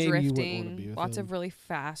lots of maybe you wouldn't wanna be drifting, with lots him. of really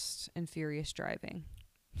fast and furious driving.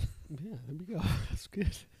 yeah, there we go. That's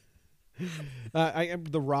good. I am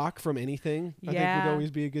The Rock from anything. I think Yeah. would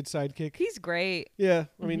always be a good sidekick. He's great. Yeah,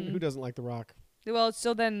 I mean, Mhm. who doesn't like The Rock? Well,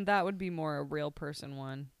 so then that would be more a real person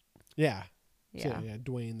one. Yeah, Yeah. So, yeah,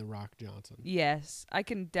 Dwayne The Rock Johnson. Yes, I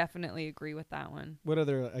can definitely agree with that one. What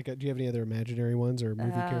other? Do you have any other imaginary ones or movie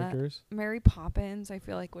characters? Mary Poppins, I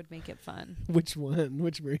feel like would make it fun. Which one?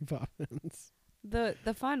 Which Mary Poppins? The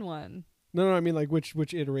fun one. No, I mean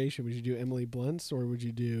which iteration would you do? Emily Blunt's or would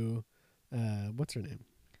you do? What's her name?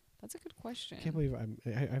 That's a good question. I can't believe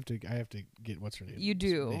I have to get what's her name. You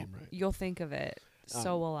do. Name right. You'll think of it.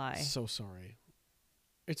 So will I. So sorry.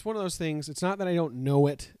 It's one of those things. It's not that I don't know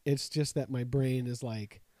it. It's just that my brain is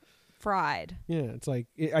Fried. yeah. It's I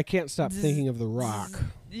can't stop Zzz, thinking of The Rock.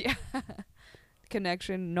 Yeah.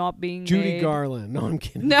 Connection not being Judy made. Garland. No, I'm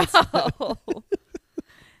kidding. No.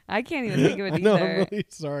 I can't even think of it I either. know, I'm really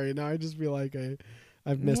sorry. Now I just feel like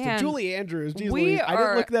I've missed Man, it. Julie Andrews. Jeez we Louise. I didn't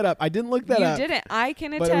are- look that up. I didn't look that You up. didn't. I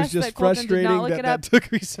can But it was attest just that Colton did frustrating not look that it up.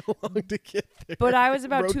 took me so long to get there. But I was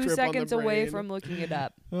about Road 2 trip on the seconds away brain. from looking it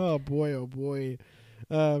up. Oh boy, oh boy.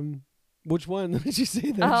 Which one did you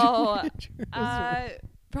say that? Oh, Julie Andrews or-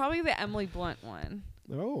 probably the Emily Blunt one.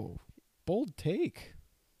 Oh, bold take.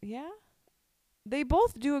 Yeah. They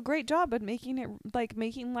both do a great job at making it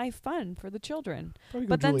making life fun for the children. Probably go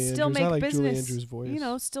But then Julie still Andrews. I make like Julie business. Andrews' voice. You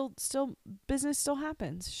know, still business still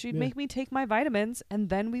happens. She'd Yeah. make me take my vitamins and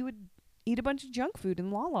then we would eat a bunch of junk food in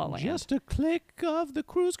La La Land. Just a click of the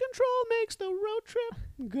cruise control makes the road trip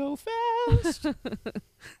go fast.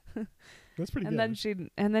 That's pretty and good.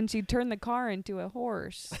 then she'd turn the car into a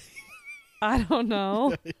horse. I don't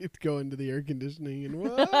know. You'd go into the air conditioning and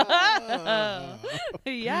whoa.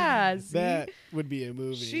 Yeah, see? That would be a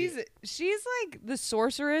movie. She's like the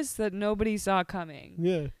sorceress that nobody saw coming.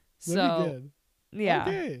 yeah. That'd So be good. yeah,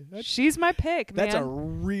 Okay. she's my pick, man. That's a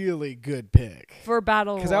really good pick. For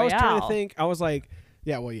Battle Royale. Because I was trying to think, I was like,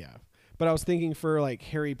 yeah, well, yeah. But I was thinking for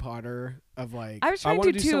Harry Potter of I was trying want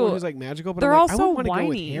to to do someone too. who's magical, but They're I'm all like, so I wouldn't want to go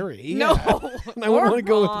with whiny. Harry. No, Yeah. And I or wouldn't want to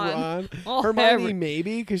go with Ron. Ron. Oh, Hermione Harry.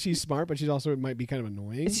 maybe because she's smart, but she's also might be kind of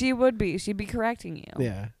annoying. She would be. She'd be correcting you.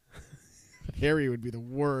 Yeah. Harry would be the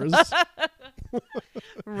worst.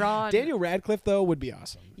 Ron. Daniel Radcliffe though would be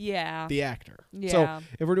awesome. Yeah. The actor. Yeah. So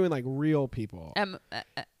if we're doing real people, He's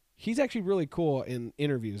he's actually really cool in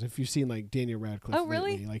interviews. If you've seen Daniel Radcliffe, Oh,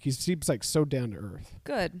 really? lately. He seems so down to earth.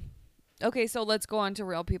 good. Okay, so let's go on to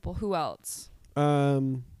real people. Who else?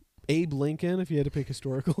 Abe Lincoln, if you had to pick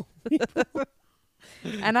historical.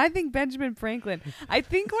 And I think Benjamin Franklin. I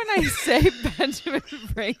think when I say Benjamin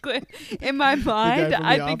Franklin in my mind, from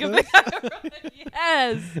I The think of the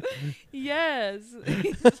guy. Yes.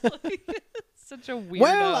 He's like such a weirdo.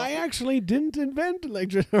 Well, I actually didn't invent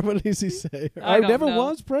electricity. What does he say? I don't never know.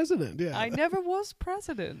 was president. Yeah. I never was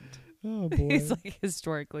president. Oh boy. He's like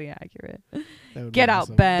historically accurate. That would Get be out,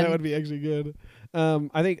 awesome. Ben. That would be actually good.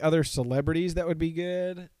 I think other celebrities that would be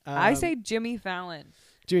good. I say Jimmy Fallon.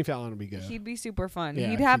 Jimmy Fallon would be good. He'd be super fun. Yeah,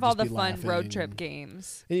 He'd have he'd all just the be fun road laughing trip and-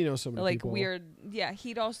 games. And so many Like people. weird. Yeah,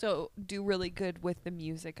 he'd also do really good with the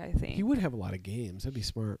music, I think. He would have a lot of games. That'd be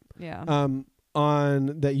smart. Yeah. On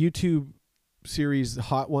that YouTube series,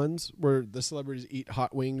 Hot Ones, where the celebrities eat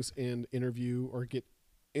hot wings and interview or get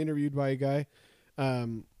interviewed by a guy.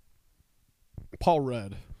 Paul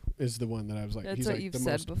Rudd is the one that I was like, That's he's what like you've the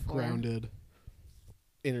said most before. grounded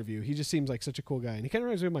interview. He just seems like such a cool guy, and he kind of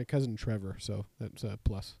reminds me of my cousin Trevor, so that's a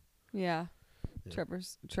plus. Yeah. Yeah.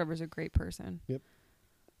 Trevor's a great person. Yep.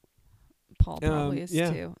 Paul probably is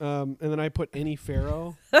too. And then I put any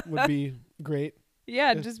Pharaoh would be great.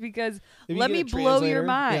 Yeah, just because If you let get me a blow your translator-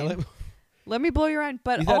 mind. Let me blow your mind.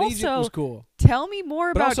 But you thought Egypt was also, cool. tell me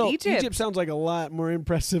more But about also, Egypt. sounds like a lot more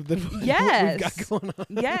impressive than what we've Yes. got going on.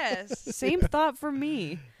 Yes. Same thought for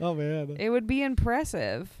me. Oh man, It would be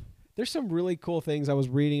impressive. there's some really cool things I was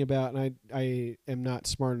reading about, and I am not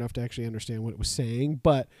smart enough to actually understand what it was saying,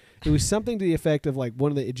 but it was something to the effect of like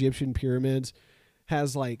one of the Egyptian pyramids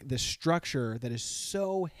has like this structure that is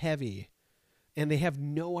so heavy, and they have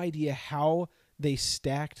no idea how they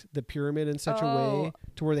stacked the pyramid in such a way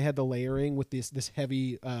to where they had the layering with this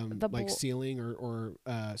heavy like ceiling or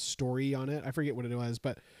story on it. I forget what it was,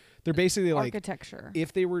 but they're basically like, architecture.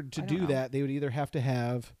 if they were to I do don't know. that, they would either have to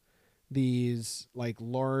have these like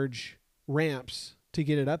large ramps to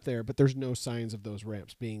get it up there, but there's no signs of those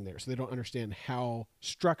ramps being there, so they don't understand how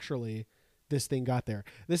structurally this thing got there.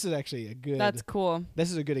 This is actually a good. That's cool. This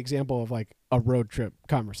is a good example of like a road trip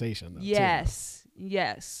conversation. Though, too. Yes.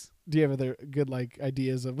 Yes. Do you have other good like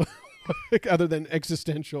ideas of like, other than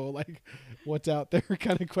existential, like what's out there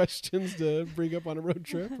kind of questions to bring up on a road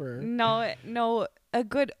trip? Or No, a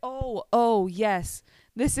good yes.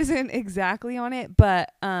 This isn't exactly on it,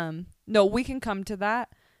 but no, we can come to that.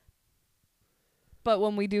 But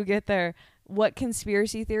when we do get there, what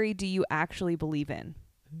conspiracy theory do you actually believe in?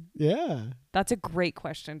 Yeah. That's a great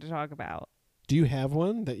question to talk about. Do you have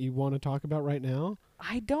one that you want to talk about right now?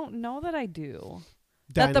 I don't know that I do.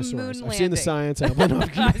 That the Dinosaurs. moon I've seen the landing. science.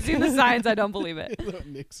 I've I've seen the signs. I don't believe it. what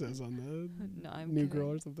Nick says on the No, I'm New kidding.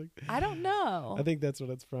 Girl or something. I don't know. I think that's what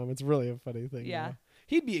it's from. It's really a funny thing. Yeah. though.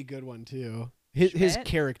 He'd be a good one too. His Schmidt?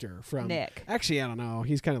 character from Nick. Actually, I don't know.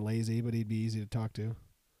 He's kind of lazy, but he'd be easy to talk to.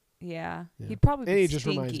 Yeah. Yeah. He'd probably And be he just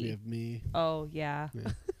stinky. reminds me of me. Oh, yeah.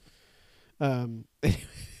 Yeah.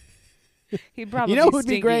 He'd probably know be who'd be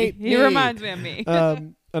stinky. great? He Me. reminds me of me.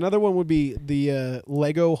 Another one would be the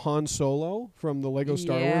Lego Han Solo from the Lego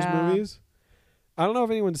Star Wars Yeah. movies. I don't know if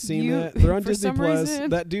anyone's seen You- that. They're on for Disney some Plus. reason-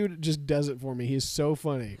 That dude just does it for me. He's so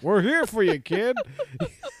funny. We're here for you, kid.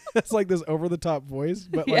 It's like this over the top voice,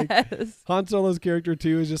 but like Yes. Han Solo's character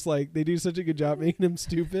too is just like they do such a good job making him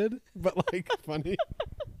stupid, but like funny.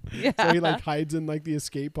 Yeah. So he like hides in like the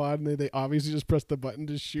escape pod, and they obviously just press the button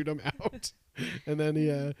to shoot him out. And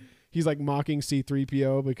then he's like mocking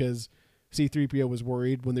C-3PO because C-3PO was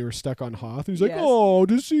worried when they were stuck on Hoth. He's like, Yes. "Oh,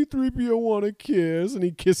 does C-3PO want a kiss?" And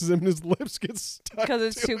he kisses him, and his lips get stuck Because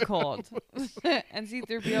it's to too it. cold. And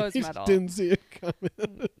C-3PO is He metal. didn't see it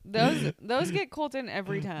coming. Those get Colton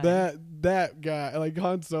every time. That guy, like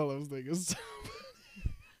Han Solo's thing is.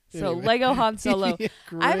 So Anyway. Lego Han Solo.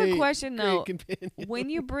 I have a Great, question great though. companion. When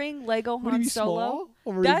you bring Lego Would he Han be Solo, small?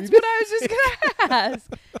 Or would that's he be what I was just gonna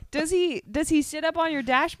ask. Does he sit up on your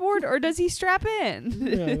dashboard or does he strap in?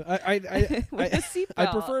 Yeah, With a seatbelt. I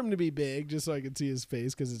prefer him to be big just so I can see his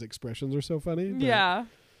face because his expressions are so funny. But, Yeah.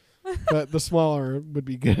 but the smaller would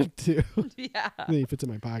be good too. Yeah. Then he fits in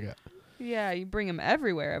my pocket. Yeah. You bring him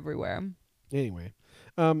everywhere. Anyway,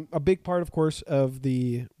 a big part, of course, of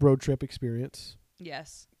the road trip experience,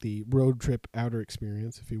 Yes. the road trip outer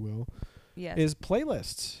experience, if you will, Yes. is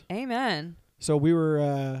playlists. Amen. So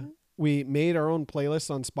we made our own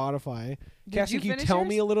playlists on Spotify. Did Cassie, you can you finish tell yours?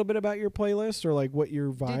 me a little bit about your playlist or like what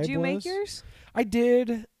your vibe was? Did you make yours? I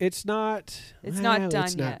did. It's not. It's not done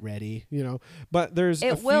It's yet. not ready. But there's a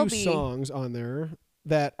It will few be. songs on there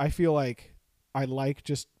that I feel like I like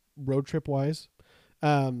just road trip wise.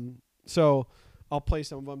 So I'll play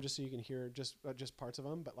some of them just so you can hear just parts of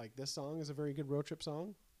them. But like this song is a very good road trip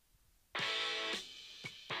song.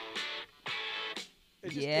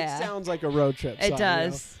 It Yeah. sounds like a road trip song. It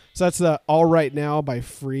does. So that's the All Right Now by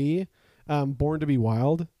Free. Born to Be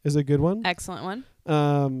Wild is a good one. Excellent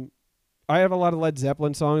one. I have a lot of Led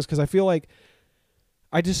Zeppelin songs because I feel like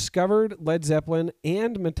I discovered Led Zeppelin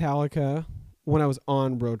and Metallica when I was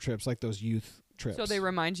on road trips, like those youth trips. So they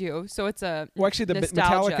remind you. So it's a well, actually, the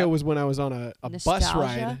nostalgia. Metallica was when I was on a bus Nostalgia?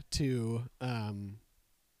 ride to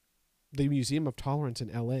the Museum of Tolerance in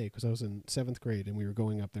L.A. because I was in 7th grade and we were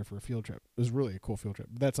going up there for a field trip. It was really a cool field trip.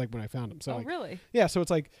 That's like when I found them. So oh like, really? yeah, so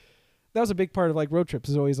it's like that was a big part of like road trips.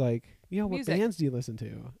 Is always like, what Music. bands do you listen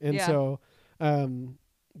to? And Yeah. so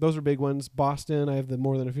those are big ones. Boston, I have the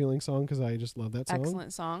More Than a Feeling song because I just love that song.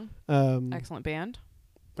 Excellent song. Um, Excellent band.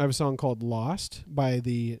 I have a song called Lost by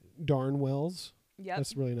the Darnwells. Yep.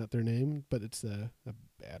 That's really not their name, but it's a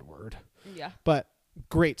bad word. Yeah. But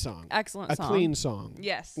Great song. Excellent A song. clean song.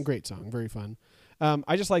 Yes. Great song. Very fun.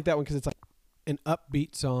 I just like that one because it's like an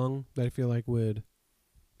upbeat song that I feel like would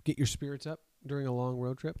get your spirits up during a long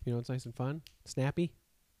road trip. You know, it's nice and fun, snappy.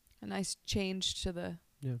 A nice change to the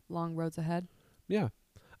Yeah. long roads ahead. Yeah.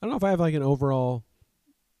 I don't know if I have like an overall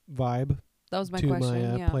vibe That was my to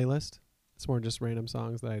question. my Yeah. playlist. It's more just random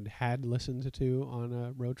songs that I had listened to on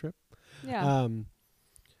a road trip. Yeah.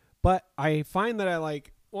 But I find that I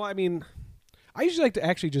like, well, I mean, I usually like to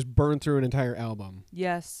actually just burn through an entire album.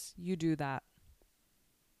 Yes, you do that.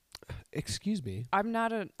 Excuse me. I'm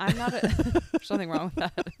not a there's something wrong with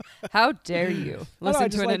that. How dare you I listen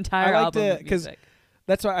just to an like- entire I like album to- of 'cause music.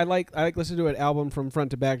 That's why I like listening to an album from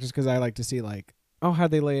front to back just because I like to see like, oh,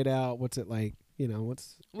 how'd they lay it out? What's it like? You know,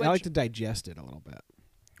 I like Which- to digest it a little bit.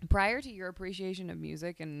 Prior to your appreciation of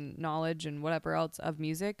music and knowledge and whatever else of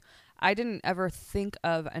music, I didn't ever think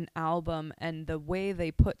of an album and the way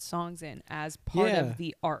they put songs in as part Yeah. of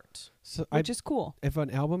the art, So which is cool. if an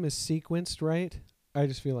album is sequenced right, I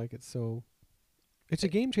just feel like it's a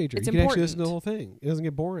game changer. It's you can actually listen to the important. whole thing. It doesn't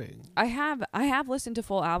get boring. I have listened to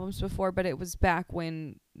full albums before, but it was back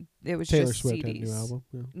when it was Taylor just Swift CDs. had a new album.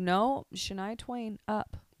 Yeah. No, Shania Twain,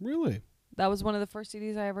 Up. Really? That was one of the first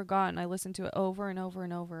CDs I ever got, and I listened to it over and over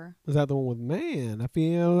and over. Is that the one with Man? I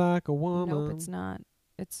feel like a woman. Nope, it's not.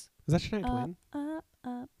 It's Is that Shania Twain?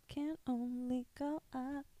 up, can only go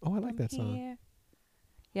up. Oh, I like from that song. here.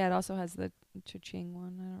 Yeah, it also has the cha-ching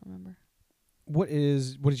one. I don't remember. What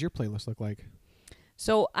does your playlist look like?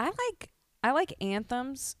 So I like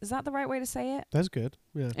anthems. Is that the right way to say it? That's good.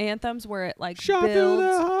 Yeah. Anthems where it like Shot through builds.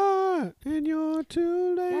 the heart and you're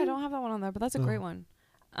too late. Yeah, I don't have that one on there, but that's a Oh. great one.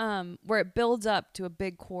 Where it builds up to a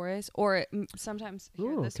big chorus, or it sometimes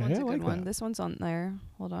here. Oh, This okay, one's a I good like one. that. This one's on there.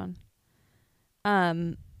 Hold on.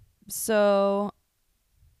 So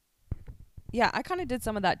yeah, I kind of did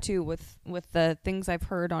some of that too with the things I've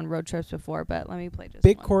heard on road trips before. But let me play just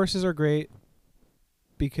Big one. choruses are great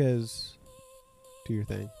because do your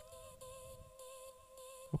thing.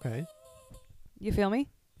 Okay. You feel me?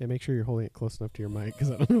 Yeah, make sure you're holding it close enough to your mic because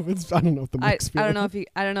I don't know if the I mic's don't know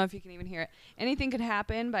if you can even hear it. Anything Could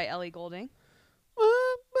Happen by Ellie Goulding.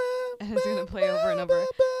 And it's gonna play over and over.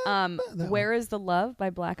 That Where Is the Love by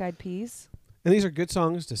Black Eyed Peas. And these are good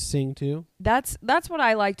songs to sing to. That's what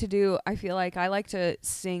I like to do. I feel like I like to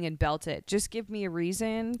sing and belt it. Just Give Me a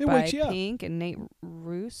Reason It by wakes you up. Pink and Nate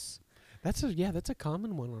Roos. That's a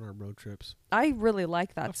common one on our road trips. I really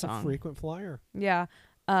like that That's song. a frequent flyer. Yeah.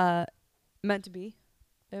 Meant to Be.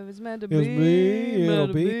 It was meant to It was be. it'll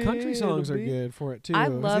be. Country it'll songs are be. good for it too. I I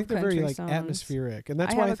love think they're very country like songs. atmospheric, and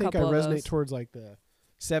that's I why have I a think I couple of resonate those. towards like the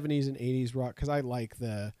 70s and 80s rock because I like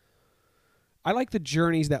the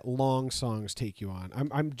journeys that long songs take you on.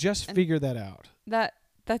 I'm just And figured that out.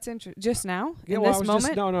 That's interesting. Just now? Yeah, In well, this I was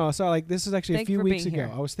moment? just no. So like this is actually Thank a you few for weeks being ago.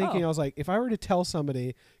 here. I was thinking, Oh. I was like, if I were to tell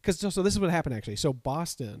somebody, because so this is what happened actually. So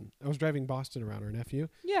Boston, I was driving Boston around our nephew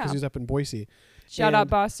because Yeah. he was up in Boise. Shout out and-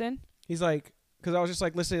 Boston. He's like, because I was just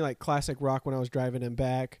like listening to like classic rock when I was driving him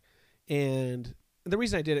back, and the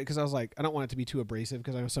reason I did it because I was like, I don't want it to be too abrasive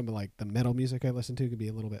because I know some of like the metal music I listen to could be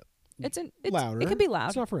a little bit It's louder. It can be loud.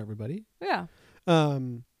 It's not for everybody. Yeah.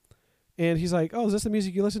 And he's like, "Oh, is this the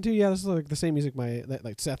music you listen to?" Yeah, this is like the same music that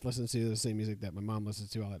like Seth listens to, the same music that my mom listens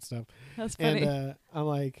to, all that stuff. That's funny. And I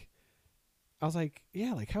was like,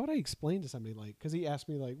 yeah, like how would I explain to somebody like, because he asked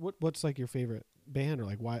me like, what's like your favorite band or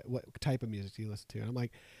like what type of music do you listen to? And I'm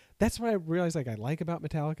like, that's what I realized like I like about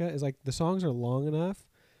Metallica is like the songs are long enough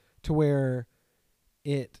to where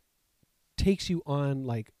it takes you on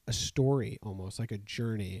like a story almost like a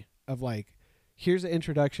journey of like, here's the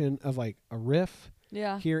introduction of like a riff.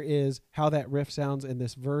 yeah. Here is how that riff sounds in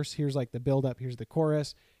this verse. Here's like the build up. Here's the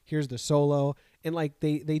chorus. Here's the solo. And like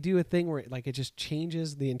they do a thing where it just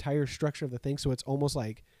changes the entire structure of the thing. So it's almost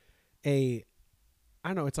like I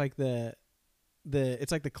don't know. It's like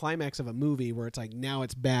it's like the climax of a movie where it's like now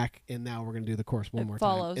it's back and now we're gonna do the chorus one It more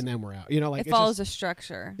follows. time and then we're out. You know, like It it's follows just, a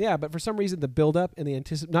structure. yeah. But for some reason, the build up and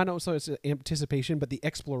the not also it's anticipation, but the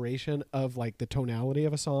exploration of like the tonality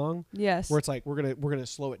of a song. Yes. Where it's like we're gonna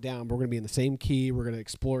slow it down, but we're gonna be in the same key. We're gonna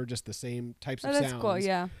explore just the same types of that's sounds. cool.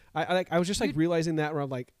 Yeah. I was just like You- realizing that where I'm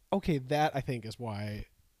like, okay, that I think is why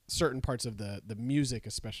certain parts of the music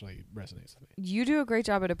especially resonates with me. You do a great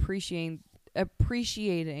job at appreciating.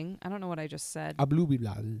 I don't know what I just said.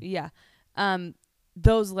 Yeah.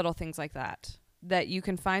 Those little things like that you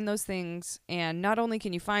can find those things, and not only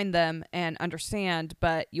can you find them and understand,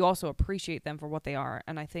 but you also appreciate them for what they are.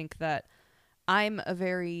 And I think that I'm a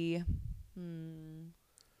very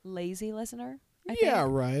lazy listener. I Yeah,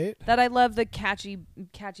 think. right. That I love the catchy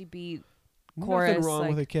beat, chorus. Nothing wrong like,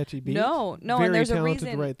 with a catchy beat. no, Very and there's a talented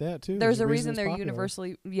reason. to write that too. There's a reason it's they're popular.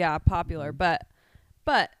 universally popular. Mhm.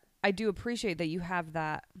 But I do appreciate that you have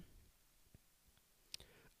that.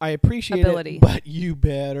 I appreciate ability. it, but you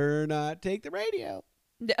better not take the radio.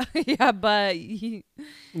 Yeah, but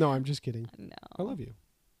No, I'm just kidding. no. I love you.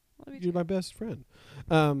 Love you You're too. my best friend.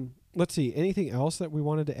 Let's see. Anything else that we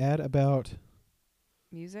wanted to add about?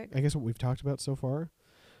 Music. I guess what we've talked about so far.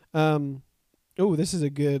 Oh, this is a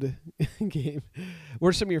good game. What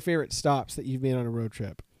are some of your favorite stops that you've made on a road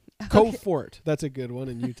trip? Cove Fort. That's a good one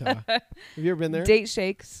in Utah. Have you ever been there? Date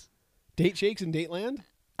shakes. Date shakes in Dateland?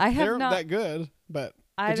 I have They're not. that good, but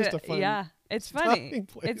I it's just d- a fun yeah, it's funny. stopping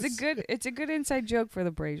place. It's a good inside joke for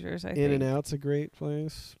the Braziers. I In think. and Out's a great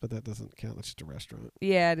place, but that doesn't count. That's just a restaurant.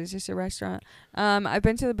 Yeah, it is just a restaurant. I've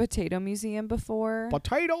been to the Potato Museum before.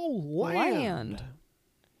 Potato Land.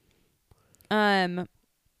 And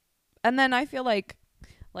then I feel like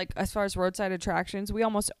as far as roadside attractions, we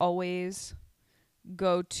almost always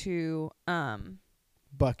go to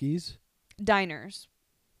Buc-ee's. diners.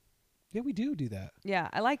 Yeah, we do that. Yeah,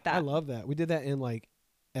 I like that. I love that. We did that in like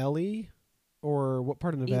Ellie, or what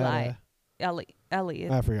part of Nevada? Ellie.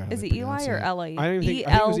 I forgot. How Is they it Eli pronounce or it. Ellie? I don't even think.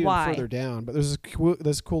 I think it was even ELY. further down. But there's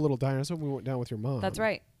this cool little diner. That's when we went down with your mom. That's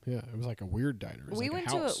right. Yeah, it was like a weird diner. It was We like went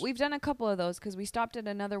a house. we've done a couple of those because we stopped at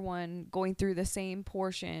another one going through the same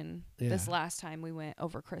portion this Yeah. last time we went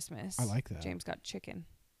over Christmas. I like that. James got chicken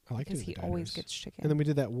I like because doing he the always diners. gets chicken. And then we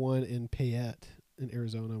did that one in Payette in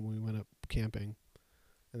Arizona when we went up camping.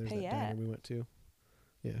 And there's that Payette? diner we went to.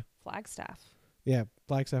 Yeah. Flagstaff. Yeah,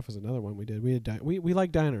 Flagstaff was another one we did. We had we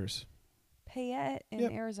like diners. Payette in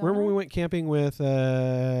Yep. Arizona. Remember we went camping with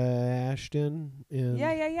Ashton and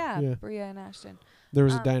Yeah. Bria and Ashton. there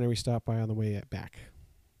was a Um, diner we stopped by on the way back.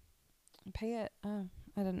 Payette. Oh,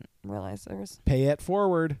 I didn't realize there was. Payette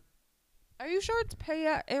Forward. Are you sure it's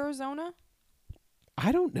Payette, Arizona?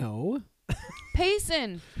 I don't know.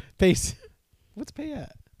 Payson. Face. What's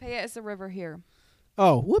Payette? Payette is the river here.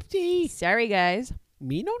 Oh, whoopsie. Sorry, guys.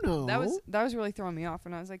 Me no know. That was really throwing me off,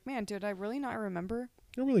 and I was like, man, did I really not remember?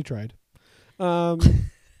 I really tried.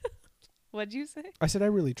 What'd you say? I said I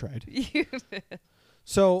really tried. You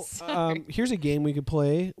So Sorry. here's a game we could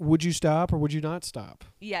play. Would you stop or would you not stop?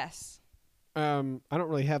 Yes. I don't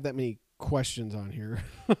really have that many questions on here.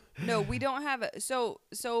 No, we don't have it. So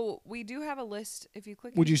we do have a list. If you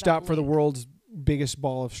click, Would you into that stop for the link. world's biggest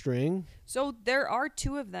ball of string? So there are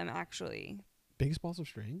two of them actually. Biggest balls of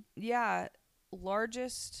string? Yeah,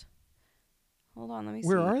 largest. Hold on, let me see.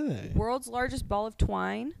 Where are they? World's largest ball of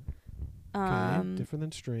twine. Okay, different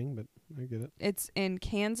than string, but I get it. It's in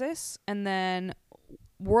Kansas, and then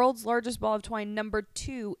world's largest ball of twine number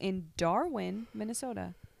 2 in Darwin,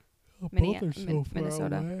 Minnesota. Oh, Minne- both are so Min- far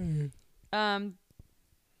Minnesota. away.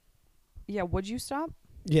 Yeah. Would you stop?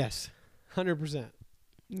 Yes, 100%.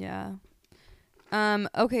 Yeah.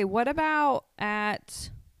 Okay. What about at?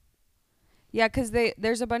 Yeah, 'cause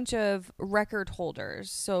there's a bunch of record holders.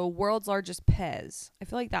 So world's largest Pez. I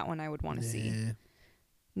feel like that one I would want to see.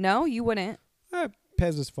 No, you wouldn't.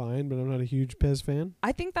 Pez is fine, but I'm not a huge Pez fan.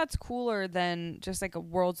 I think that's cooler than just like a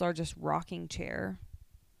world's largest rocking chair.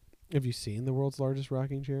 Have you seen the world's largest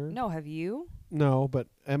rocking chair? No, have you? No, but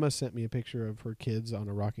Emma sent me a picture of her kids on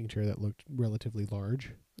a rocking chair that looked relatively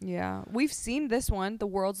large. Yeah, we've seen this one, the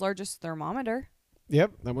world's largest thermometer.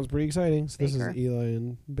 Yep, that one's pretty exciting. So this is Baker. Eli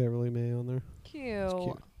and Beverly May on there. Cute. It's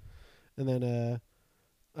cute. And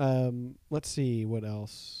then let's see what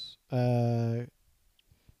else.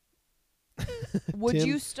 Would Tim-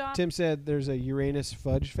 you stop? Tim said there's a Uranus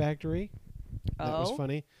fudge factory. That was Oh.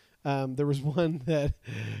 funny. There was one that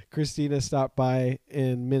Christina stopped by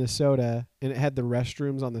in Minnesota, and it had the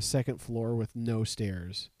restrooms on the second floor with no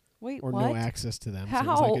stairs Wait, or what? no access to them. So it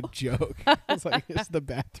was like How? a joke. It's like it's the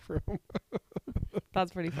bathroom.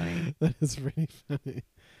 That's pretty funny. That is pretty funny.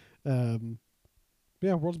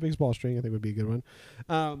 Yeah, world's biggest ball of string I think would be a good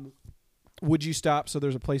one. Would you stop? So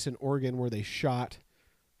there's a place in Oregon where they shot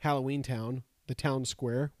Halloween Town, the town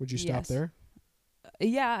square. Would you stop Yes. there?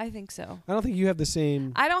 Yeah, I think so. I don't think you have the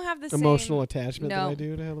same I don't have the emotional same. attachment that no. I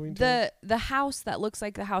do to Halloween Town. The house that looks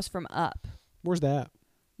like the house from Up, Where's that?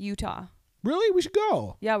 Utah. Really? We should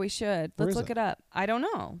go. Yeah, we should. Where Let's is look it? it up. I don't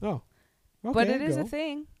know, Oh. Okay, but it I'd is go. a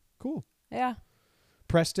thing. Cool. Yeah.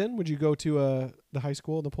 Preston, would you go to the high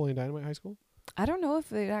school, Napoleon Dynamite High School? I don't know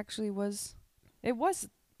if it actually was. It was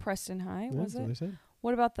Preston High, Yeah, was that's what I it? said.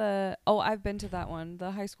 What about the? Oh, I've been to that one.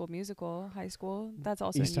 The High School Musical high school. That's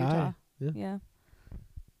also East in Utah. High. Yeah. Yeah.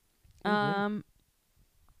 Oh,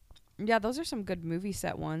 great. Yeah, those are some good movie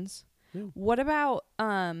set ones. Yeah. What about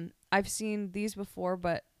I've seen these before,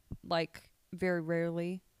 but like very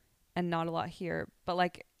rarely, and not a lot here. But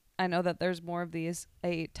like I know that there's more of these.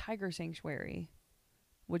 A tiger sanctuary.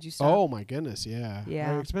 Would you stop? Oh my goodness, yeah.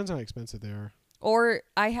 Yeah. It depends how expensive they are. Or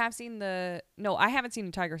I have seen no, I haven't seen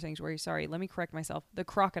a tiger sanctuary. Sorry, let me correct myself. The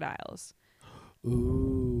crocodiles.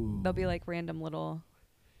 Ooh. They'll be like random little.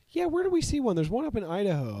 Yeah, where do we see one? There's one up in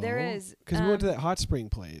Idaho. There is. Because we went to that hot spring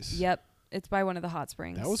place. Yep, it's by one of the hot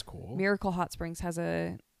springs. That was cool. Miracle Hot Springs has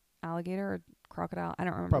a alligator or crocodile. I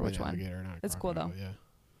don't remember Probably which an one. alligator, not a It's cool, crocodile, though. Yeah.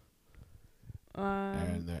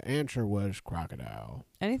 And the answer was crocodile.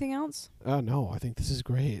 Anything else? No, I think this is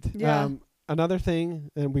great. Yeah. Another thing,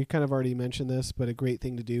 and we kind of already mentioned this, but a great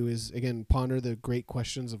thing to do is, again, ponder the great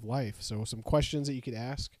questions of life. So some questions that you could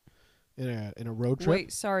ask in a road trip.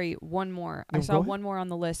 Wait, sorry, one more. No, I saw go ahead. one more on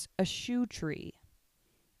the list. A shoe tree.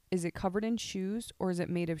 Is it covered in shoes or is it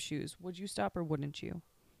made of shoes? Would you stop or wouldn't you?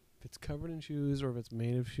 If it's covered in shoes or if it's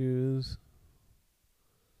made of shoes.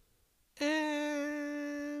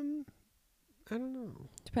 I don't know.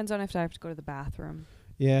 Depends on if I have to go to the bathroom.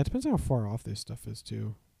 Yeah, it depends on how far off this stuff is,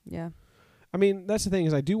 too. Yeah. I mean, that's the thing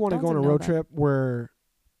is I do want to Don't go on a know road that. trip where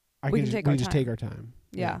We we can take our just time. take our time.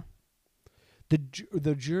 Yeah.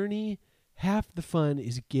 The journey, half the fun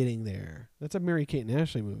is getting there. That's a Mary-Kate and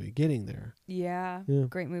Ashley movie, Getting There. Yeah. Yeah.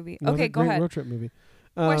 Great movie. Another Okay, go great ahead. road trip movie.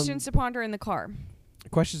 Questions to ponder in the car.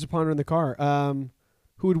 Questions to ponder in the car.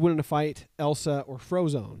 Who would win in a fight, Elsa or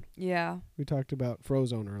Frozone? Yeah. We talked about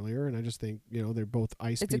Frozone earlier, and I just think, they're both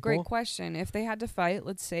ice It's people. a great question. If they had to fight,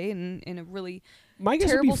 let's say, in a really My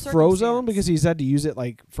guess would be terrible Frozone circumstance. because he's had to use it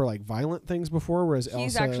for violent things before, whereas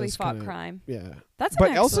he's Elsa actually is fought kinda, crime. Yeah. That's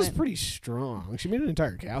But an Elsa's excellent- pretty strong. She made an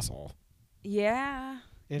entire castle. Yeah.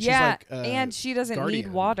 And yeah, she's like and she doesn't guardian,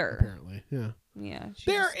 need water. apparently. Yeah. Yeah. she's-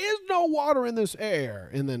 There is no water in this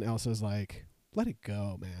air. And then Elsa's like, let it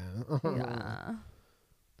go, man. Yeah.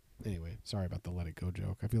 Anyway, sorry about the let it go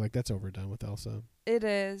joke. I feel like that's overdone with Elsa. It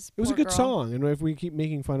is. It was a Poor good girl. song. And if we keep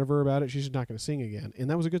making fun of her about it, she's just not going to sing again.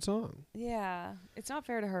 And that was a good song. Yeah. It's not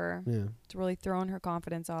fair to her. Yeah. It's really throwing her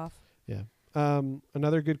confidence off. Yeah.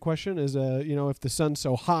 Another good question is, if the sun's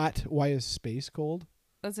so hot, why is space cold?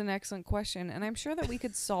 That's an excellent question. And I'm sure that we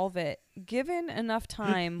could solve it given enough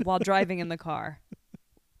time while driving in the car.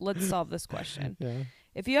 Let's solve this question. Yeah.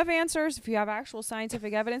 If you have answers, if you have actual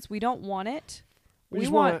scientific evidence, we don't want it. We We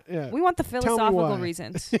just want wanna- yeah. we want the me philosophical why.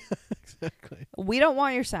 reasons. Exactly. We don't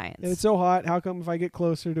want your science. If it's so hot, how come if I get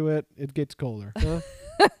closer to it, it gets colder? Huh?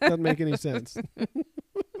 Doesn't make any sense.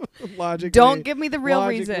 Logically, Don't give me the real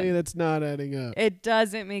logically, reason. that's not adding up. It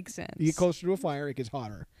doesn't make sense. You get closer to a fire, it gets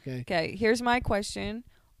hotter. Okay. Okay, here's my question.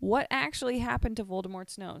 What actually happened to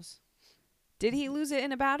Voldemort's nose? Did he lose it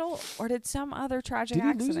in a battle or did some other tragic Did he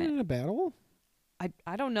lose it accident? in a battle?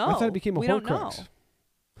 I don't know. I thought it became a we don't know.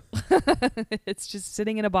 Horcrux. It's just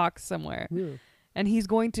sitting in a box somewhere. Yeah. And he's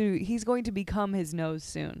going to become his nose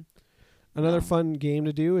soon. Another No. fun game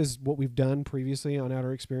to do is what we've done previously on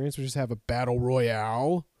Outer Experience, which is have a battle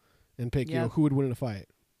royale and pick, Yep. who would win in a fight.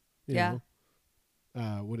 You Yeah.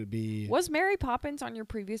 know? Would it be? Was Mary Poppins on your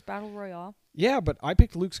previous battle royale? Yeah, but I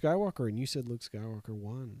picked Luke Skywalker, and you said Luke Skywalker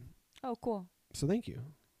won. Oh, cool. So thank you.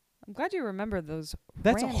 I'm glad you remember those.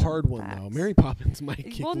 That's a random hard one, though. facts. Mary Poppins might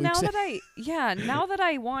kick Well, Luke's now that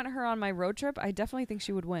I want her on my road trip, I definitely think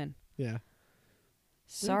she would win. Yeah.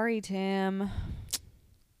 Sorry, Tim.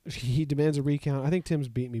 He demands a recount. I think Tim's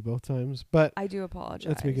beat me both times, but I do apologize.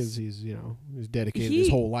 that's because he's dedicated his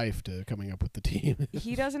whole life to coming up with the team.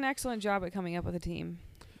 He does an excellent job at coming up with a team.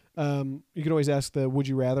 You can always ask the would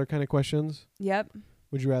you rather kind of questions. Yep.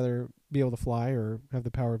 Would you rather be able to fly or have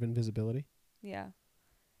the power of invisibility? Yeah.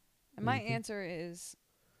 And What my do you think? answer is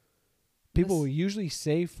People This- will usually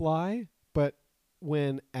say fly, but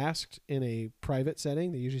when asked in a private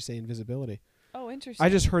setting, they usually say invisibility. interesting. I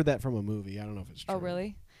just heard that from a movie. I don't know if it's true. Oh,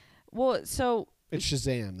 really? Well, so It's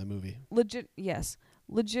Shazam, the movie.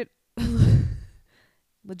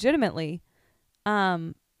 legitimately,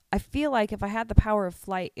 I feel like if I had the power of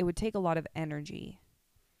flight, it would take a lot of energy.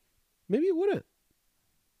 Maybe it wouldn't.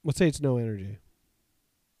 Let's say it's no energy.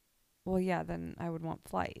 Well, yeah, then I would want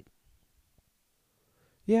flight.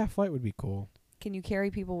 Yeah, flight would be cool. Can you carry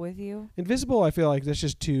people with you? Invisible, I feel like that's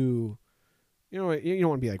just too. You don't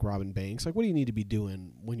want to be like Robin Banks. Like, what do you need to be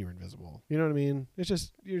doing when you're invisible? You know what I mean? It's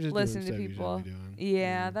just you're just Listen doing to stuff you people. shouldn't be doing.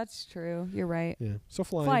 Yeah, that's true. You're right. Yeah. So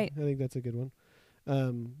flying, Flight. I think that's a good one.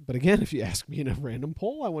 But again, if you ask me in a random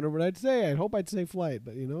poll, I wonder what I'd say. I'd hope I'd say flight,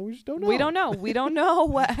 but we just don't know. We don't know. We don't know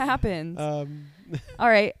what happens. All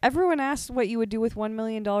right. Everyone asked what you would do with $1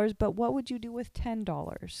 million, but what would you do with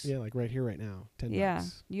 $10? Yeah, like right here, right now, $10. Yeah.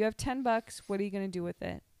 You have $10. What are you going to do with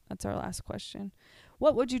it? That's our last question.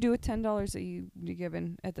 What would you do with $10 that you'd be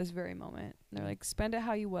given at this very moment? And they're like, spend it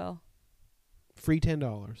how you will. Free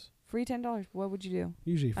 $10. Free $10. What would you do?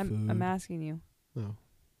 Usually food. I'm asking you. No.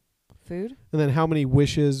 Food? And then how many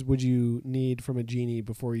wishes would you need from a genie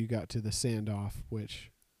before you got to the sand off,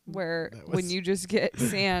 which Where that when was- you just get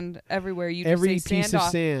sand everywhere, you every just say piece sand of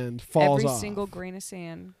off. sand falls Every off. single grain of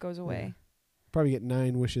sand goes away. Probably get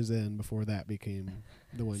 9 wishes in before that became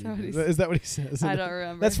the one. Is that what You he did. Is that what he says? I don't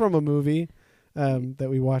remember. That's from a movie that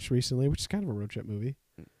we watched recently, which is kind of a road trip movie,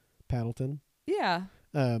 Paddleton. Yeah.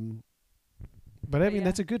 But I mean, Yeah.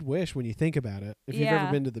 that's a good wish when you think about it. If you've ever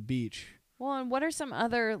Yeah. been to the beach, Well, and what are some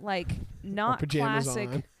other like or not pajamas classic?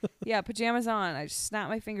 on. Yeah, pajamas on. I just snap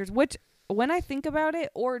my fingers. Which, when I think about it,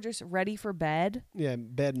 or just ready for bed, Yeah,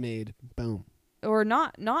 bed made. Boom. or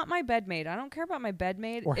not my bed made. I don't care about my bed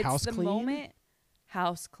made. Or it's house the clean? moment.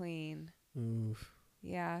 House clean. Oof.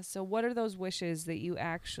 Yeah. So what are those wishes that you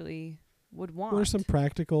actually would want? What are some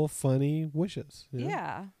practical, funny wishes? you know?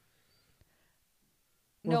 Yeah.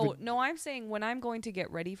 Or if No, I'm saying when I'm going to get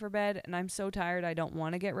ready for bed and I'm so tired I don't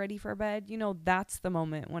want to get ready for bed, that's the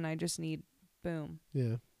moment when I just need, boom,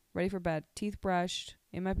 Yeah. ready for bed, teeth brushed,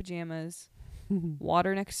 in my pajamas,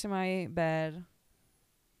 water next to my bed.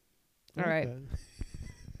 I All like right. that.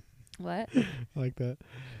 What? I like that.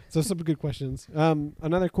 So some good questions.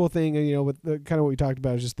 Another cool thing, with the kind of what we talked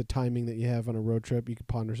about is just the timing that you have on a road trip. You can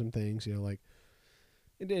ponder some things, like,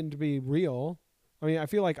 and to be real, I mean, I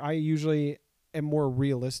feel like I usually am more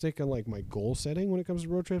realistic on like my goal setting when it comes to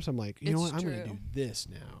road trips. I'm like, you know It's what, I'm going to true. do this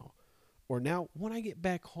now, or now when I get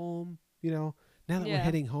back home, now that we're Yeah.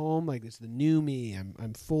 heading home, like it's the new me.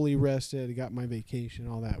 I'm fully rested. I got my vacation,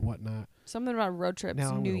 all that whatnot. Something about road trips,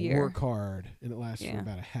 Now I'm New gonna Year. work hard, and it lasts for Yeah.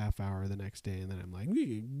 about a half hour the next day, and then I'm like,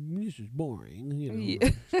 this is boring. Yeah.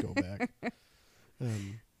 Just go back.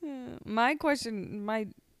 My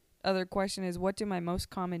other question is, what do my most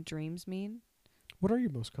common dreams mean? What are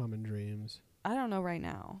your most common dreams? I don't know right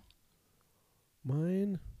now.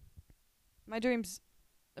 Mine, My dreams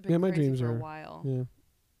have been Yeah, my crazy dreams for are- a while. yeah.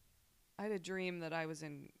 I had a dream that I was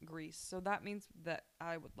in Greece, so that means that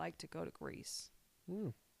I would like to go to Greece.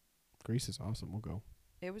 Greece is awesome. We'll go.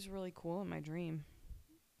 It was really cool in my dream.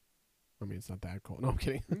 I mean, it's not that cool. No, I'm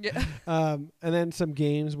kidding. Yeah. And then some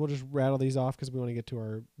games. We'll just rattle these off because we want to get to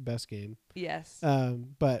our best game. Yes.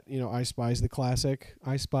 But I Spy's the classic.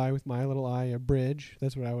 I Spy with my little eye, a bridge.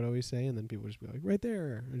 That's what I would always say, and then people would just be like, right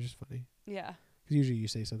there. It's just funny. Yeah. Because usually you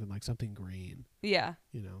say something like something green, Yeah.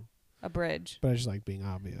 But A bridge. I just like being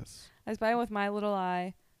obvious. I spy with my little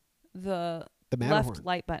eye the The Matterhorn. left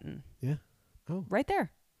light button. Yeah. Oh. Right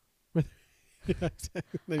there. Yeah,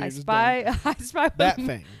 exactly. Then I you're just spy. done. I spy. With That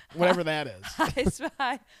thing, whatever that is. I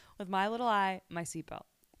spy with my little eye my seatbelt.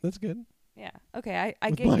 That's good. Yeah. Okay. I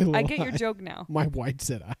With get my I little get your eye. joke now. My wide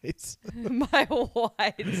set eyes. My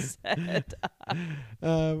wide set. We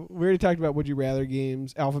already talked about would you rather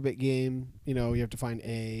games, alphabet game. You have to find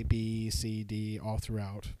A, B, C, D all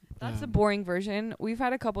throughout. That's the boring version. We've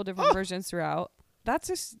had a couple different versions throughout.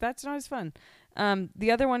 That's not as fun.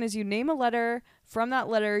 The other one is you name a letter. From that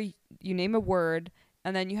letter, you name a word,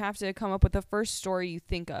 and then you have to come up with the first story you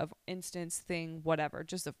think of, instance, thing, whatever.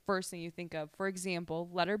 Just the first thing you think of. For example,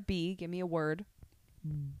 letter B. Give me a word.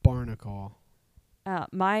 Barnacle.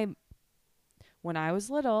 When I was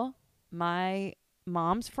little, my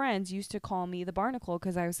mom's friends used to call me the Barnacle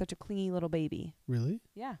because I was such a clingy little baby. Really?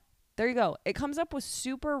 Yeah. There you go. It comes up with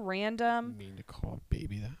super random mean to call a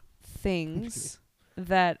baby that? things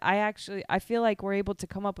that I feel like we're able to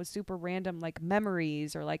come up with super random like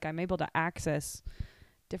memories, or like I'm able to access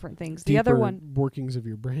different things. The other Deeper one, workings of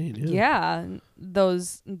your brain. yeah,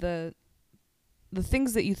 those the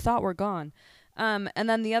things that you thought were gone. And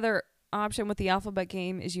then the other option with the alphabet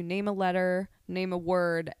game is you name a letter, name a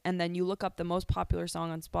word, and then you look up the most popular song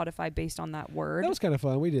on Spotify based on that word. That was kind of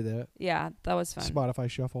fun. We did that. Yeah, that was fun. Spotify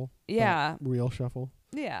shuffle. Yeah. Real shuffle.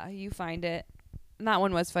 Yeah, you find it. And that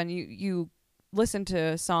one was fun. You listen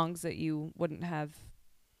to songs that you wouldn't have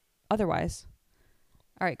otherwise.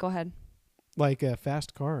 All right, go ahead. Like a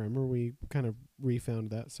fast car. I remember we kind of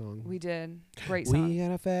refound that song. We did. Great song. We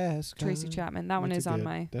got a fast car. Tracy Chapman. That one is on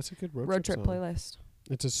my That's a good road trip song. playlist.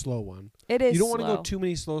 It's a slow one. It is. You don't want to slow. go too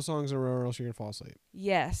many slow songs in a row or else you're going to fall asleep.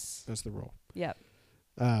 Yes. That's the rule. Yep.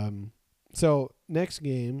 So next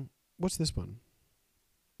game, what's this one?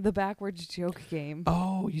 The backwards joke game.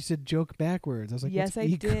 Oh, you said joke backwards. I was like, Yes,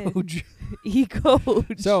 what's I did. eco-joke?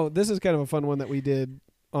 E-code. So this is kind of a fun one that we did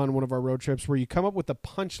on one of our road trips where you come up with the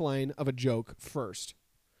punchline of a joke first.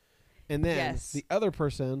 And then Yes. the other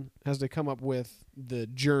person has to come up with the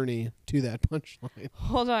journey to that punchline.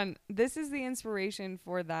 Hold on. This is the inspiration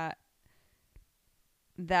for that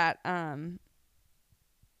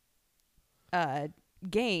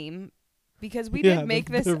game, because we Yeah, did make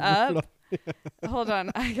the this up. Hold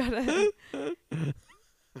on, I gotta.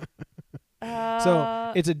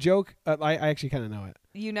 So it's a joke. I actually kind of know it.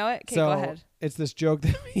 You know it? Okay, So go ahead. it's this joke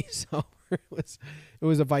that we saw. Where it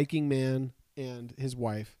was a Viking man and his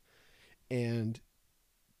wife, and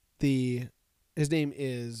his name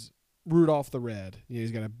is Rudolph the Red.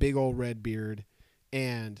 He's got a big old red beard,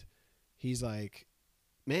 and he's like,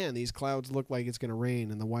 "Man, these clouds look like it's gonna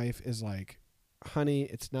rain." And the wife is like, "Honey,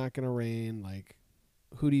 it's not gonna rain. Like,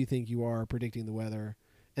 who do you think you are predicting the weather?"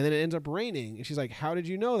 And then it ends up raining. And she's like, "How did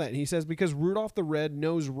you know that?" And he says, "Because Rudolph the Red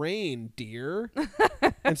knows rain, dear."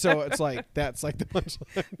 And so it's like, that's like the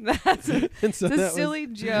punchline. That's And so it's a that silly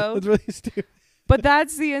was joke, really stupid. but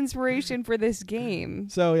that's the inspiration for this game.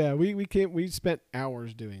 So yeah, we spent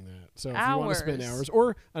hours doing that. So if you want to spend Hours. hours,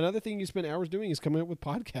 or another thing you spend hours doing is coming up with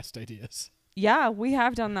podcast ideas. Yeah, we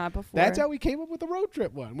have done that before. That's how we came up with the road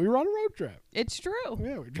trip one. We were on a road trip. It's true.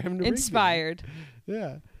 Yeah, we're driving to Rigby. Inspired.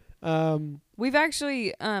 Yeah. We've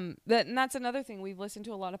actually and that's another thing. We've listened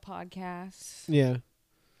to a lot of podcasts, Yeah.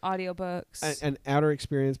 audiobooks. An Outer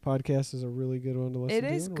Experience podcast is a really good one to listen It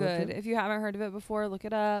to. is on a road good. trip. If you haven't heard of it before, look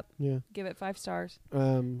it up. Yeah. Give it 5 stars. We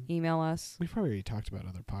Email us. probably already talked about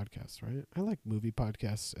other podcasts, right? I like movie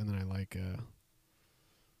podcasts, and then I like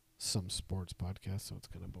some sports podcasts, so it's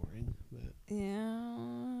kind of boring.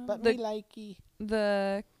 Yeah. But the, we likey.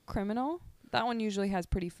 the Criminal. That one usually has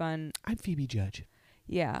pretty fun. I'm Phoebe Judge.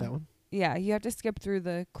 Yeah. That one. Yeah. You have to skip through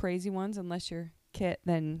the crazy ones unless you're Kit.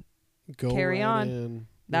 Then Go Carry right on. in.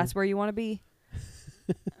 that's where you want to be.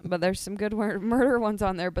 But there's some good murder ones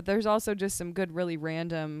on there. But there's also just some good, really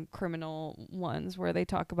random criminal ones where they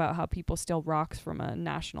talk about how people steal rocks from a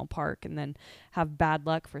national park and then have bad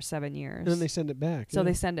luck for 7 years. And then they send it back. So yeah.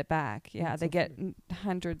 they send it back. Yeah, That's they so get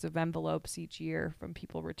hundreds of envelopes each year from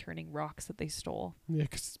people returning rocks that they stole. Yeah,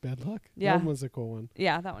 'cause it's bad luck. Yeah. That one was a cool one.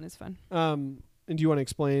 Yeah, that one is fun. And do you want to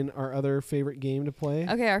explain our other favorite game to play?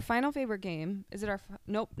 Okay, our final favorite game. Is it our...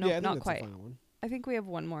 nope, yeah, I think not that's quite. the final one. I think we have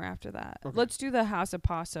one more after that. Okay. Let's do the House of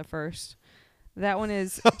Pasta first. That one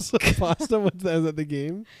is... House of Pasta? What's that? Is that the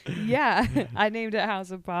game? Yeah, I named it House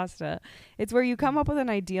of Pasta. It's where you come up with an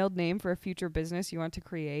ideal name for a future business you want to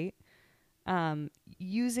create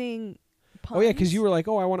using puns. Oh, yeah, because you were like,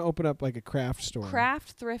 I want to open up like a craft store.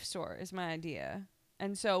 Craft thrift store is my idea.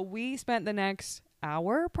 And so we spent the next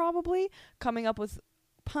hour probably coming up with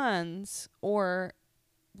puns or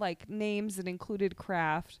like names that included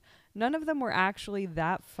craft. None of them were actually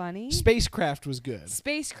that funny. Spacecraft was good.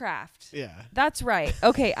 Spacecraft. Yeah. That's right.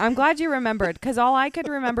 Okay, I'm glad you remembered because all I could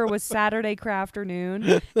remember was Saturday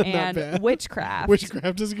Crafternoon and bad. Witchcraft.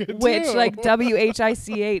 Witchcraft is good Which, too. like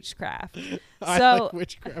WHICH craft. I So like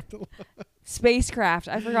Witchcraft a lot. Spacecraft.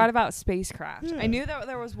 I forgot about Spacecraft. Yeah. I knew that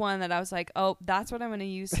there was one that I was like, oh, that's what I'm going to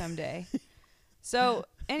use someday. So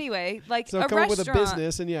anyway, like So a come up with a restaurant.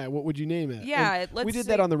 business, and yeah, what would you name it? Yeah, And let's we did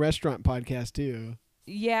say- that on the restaurant podcast too.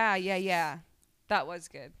 Yeah. That was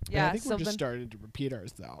good. Yeah, Yeah, I think so we're just then starting to repeat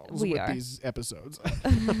ourselves We with are. these episodes.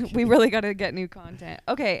 we really got to get new content.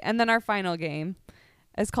 Okay, and then our final game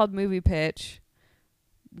is called Movie Pitch.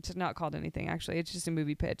 It's not called anything, actually. It's just a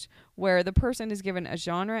movie pitch where the person is given a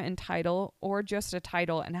genre and title or just a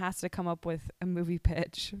title and has to come up with a movie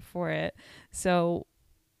pitch for it. So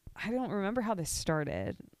I don't remember how this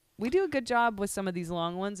started. We do a good job with some of these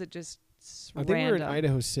long ones. It just I think we were in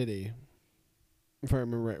Idaho City. If I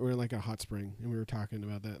remember right, we were in like a hot spring, and we were talking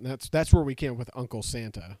about that. And that's where we came up with Uncle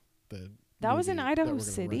Santa. That was in movie that Idaho we're gonna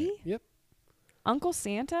City? write. Yep, Uncle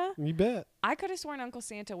Santa? you bet. I could have sworn Uncle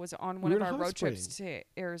Santa was on We one were of in our Hot road trips Springs.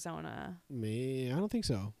 to Arizona. I don't think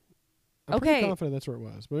so. I'm Okay. pretty confident that's where it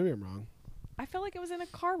was, but maybe I'm wrong. I feel like it was in a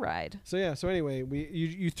car ride. So yeah, so anyway,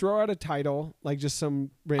 you throw out a title, like just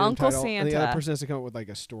some random Uncle title, and the Santa. other person has to come up with like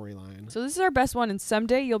a storyline. So this is our best one, and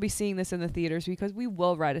someday you'll be seeing this in the theaters because we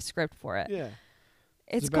will write a script for it. Yeah.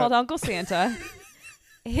 It's It's called about- Uncle Santa.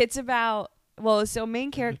 It's about so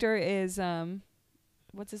main character is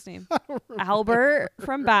what's his name? Albert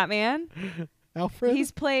from Batman. Alfred?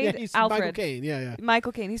 He's played yeah, he's Alfred. Michael Caine, yeah.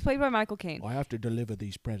 Michael Caine. He's played by Michael Caine. I have to deliver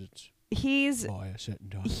these presents He's by a certain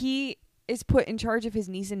time. he is put in charge of his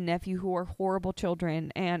niece and nephew who are horrible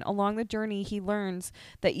children, and along the journey he learns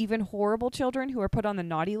that even horrible children who are put on the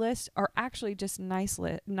naughty list are actually just nice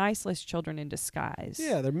list children in disguise.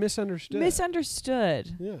 Yeah, they're misunderstood.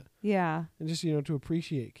 Misunderstood. Yeah. Yeah. And just, to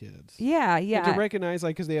appreciate kids. Yeah, And yeah. to recognize,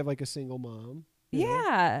 like, because they have, like, a single mom. you know?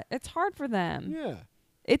 Yeah, it's hard for them. Yeah.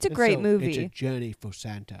 It's a And great so movie. It's a journey for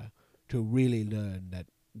Santa to really learn that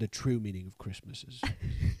the true meaning of Christmas is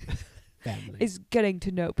family Is getting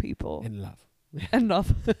to know people and love.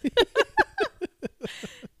 enough.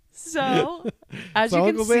 So, as So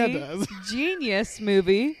you can Uncle see, Santa's. genius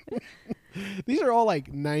movie. These are all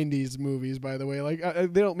like 90s movies, by the way. Like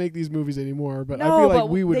they don't make these movies anymore, but I No, feel like but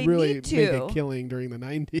we would they really need make to. a killing during the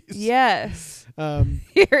 90s. Yes. Um,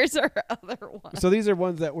 Here's our other one. so these are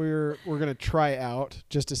ones that we're gonna try out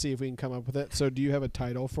just to see if we can come up with it. So do you have a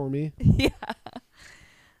title for me? Yeah.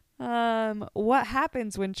 What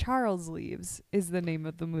happens when Charles leaves is the name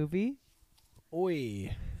of the movie.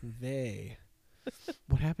 Oy vey.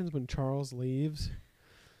 What happens when Charles leaves?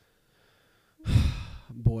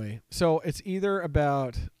 Boy. So it's either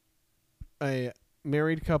about a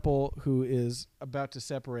married couple who is about to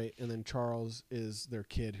separate, and then Charles is their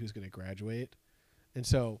kid who's going to graduate. And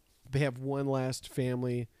so they have one last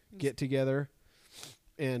family get together,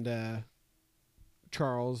 and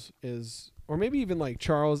Charles is, or maybe even like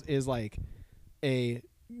Charles is like a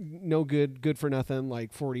no good for nothing,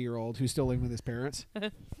 like 40-year-old who's still living with his parents.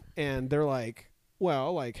 And they're like,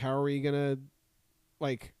 well, like, how are we going to,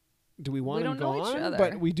 like, do we want him don't know each gone? other.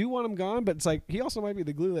 But we do want him gone, but it's like, he also might be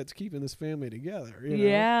the glue that's keeping this family together. You know?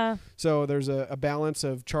 Yeah. So there's a balance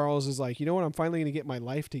of Charles is like, you know what, I'm finally going to get my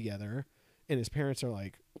life together. And his parents are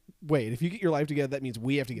like, wait, if you get your life together, that means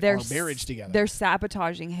we have to get our marriage together. They're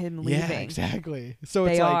sabotaging him leaving. Yeah, exactly. So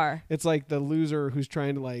They it's like, are. it's like the loser who's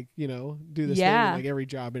trying to, like, you know, do this thing. Yeah. And like every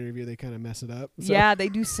job interview, they kind of mess it up. So Yeah, they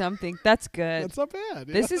do something. That's good. that's not bad.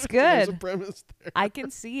 This is There's a good. premise there. I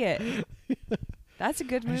can see it. That's a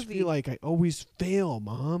good I just movie. feel like I always fail,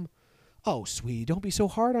 Mom. Oh, sweetie, don't be so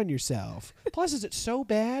hard on yourself. Plus, is it so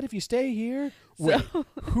bad if you stay here? Wait,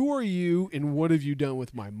 who are you and what have you done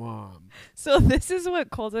with my mom? So this is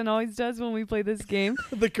what Colton always does when we play this game.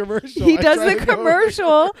 The commercial. He I does try the to go-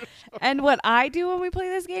 commercial, and what I do when we play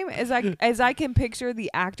this game is I can picture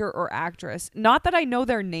the actor or actress. Not that I know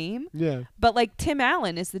their name, Yeah. but like Tim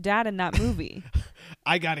Allen is the dad in that movie.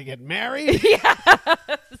 I got to get married.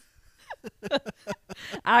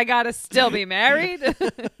 I gotta still be married.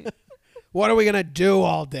 What are we going to do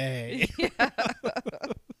all day?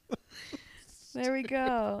 There we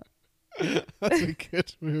go. That's a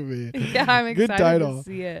good movie. Yeah, I'm excited Good title. to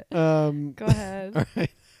see it. Go ahead. All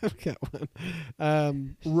right. I've got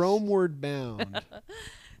one. Romeward Bound.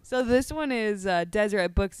 So this one is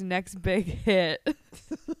Deseret Book's next big hit.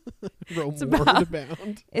 Romeward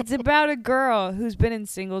Bound. It's about a girl who's been in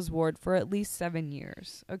singles ward for at least 7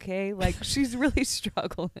 years. Okay, like she's really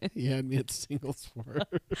struggling. He had me at singles for her.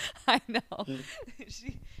 I know.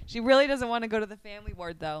 She really doesn't want to go to the family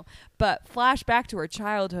ward though. But flash back to her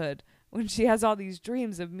childhood when she has all these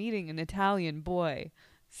dreams of meeting an Italian boy.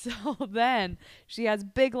 So then she has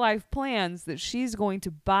big life plans that she's going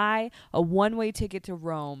to buy a one-way ticket to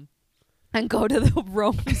Rome and go to the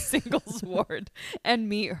Rome singles ward and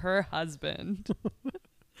meet her husband.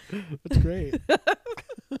 That's great.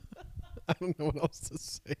 I don't know what else to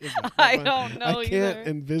say about that I one. don't know I can't either.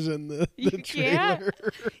 envision the You trailer. can't?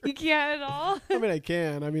 You can't at all? I mean, I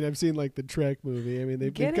can. I mean, I've seen like the Trek movie. I mean,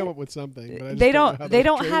 they've Get come it? up with something, but I just They don't. don't. Know how They those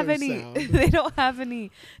don't have trailers any. sound. They don't have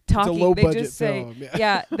any talking. low They budget just say, film,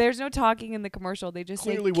 yeah. There's no talking in the commercial. They just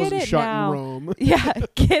Clearly say, "Get wasn't it shot now." in Rome. Yeah,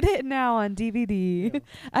 get it now on DVD Yeah.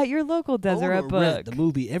 at your local Deseret I wanna rent Book. the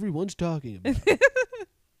movie everyone's talking about.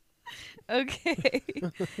 Okay,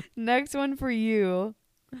 next one for you.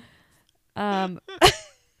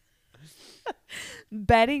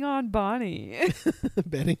 Betting on Bonnie.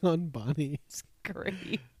 Betting on Bonnie. It's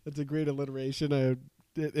great. That's a great alliteration. And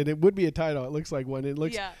it would be a title. It looks like one. It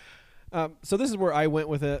looks. Yeah. So this is where I went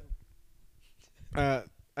with it.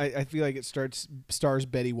 I feel like it stars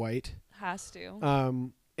Betty White. Has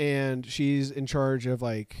to. And she's in charge of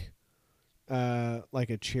like a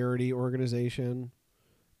charity organization,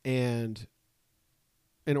 and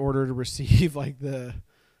in order to receive like the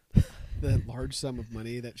large sum of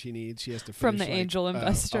money that she needs, she has to From finish, the like, angel a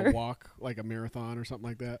investor. walk, like a marathon or something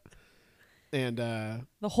like that. And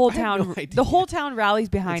The whole I have town. no idea. The whole town rallies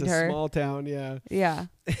behind it's a her. small town, yeah. Yeah.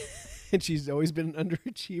 And she's always been an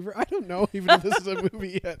underachiever. I don't know even if this is a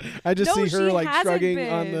movie yet. I just No, see her she like hasn't shrugging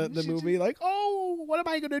on been. the She movie, like, oh, what am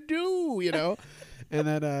I gonna do? You know? And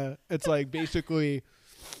then it's like basically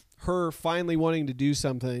her finally wanting to do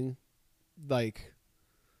something like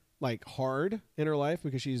hard in her life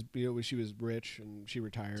because she's she was rich and she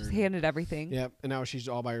retired. Just handed everything. Yep. And now she's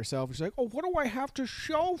all by herself. She's like, oh, what do I have to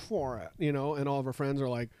show for it? You know, and all of her friends are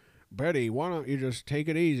like, Betty, why don't you just take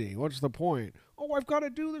it easy? What's the point? Oh, I've got to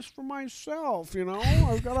do this for myself, you know?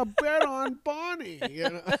 I've got to bet on Bonnie, you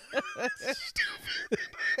know? Stupid.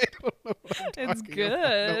 I don't know what I'm It's talking good.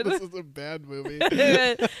 about. No, this is a bad movie.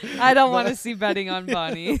 I don't want to see betting on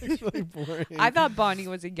Bonnie. It's really boring. I thought Bonnie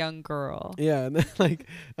was a young girl. Yeah, and then like,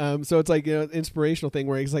 so it's like, you know, inspirational thing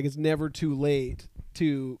where it's like it's never too late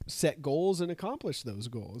to set goals and accomplish those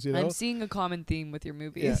goals. You know, I'm seeing a common theme with your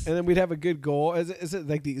movies. yeah, and then we'd have a good goal. Is it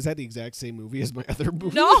like is that the exact same movie as my other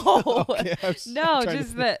movie? No, Okay, no,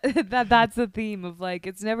 just that's the theme of like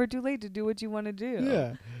it's never too late to do what you want to do.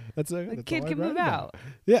 Yeah, that's The kid all can I'd move write out. about.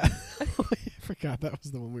 Yeah, I forgot that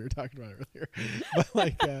was the one we were talking about earlier. But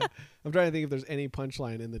like, I'm trying to think if there's any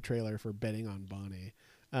punchline in the trailer for betting on Bonnie.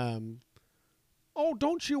 Oh,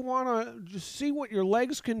 don't you want to see what your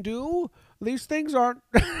legs can do? These things aren't.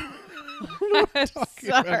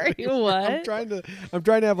 Sorry, what? I'm trying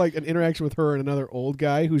to have like an interaction with her and another old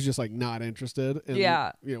guy who's just like not interested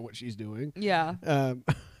in what she's doing. Yeah.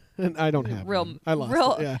 And I don't have real. one. I lost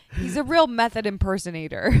real. it, yeah. He's a real method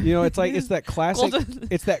impersonator. You know, it's like it's that classic Golden-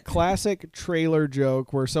 it's that classic trailer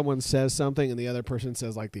joke where someone says something and the other person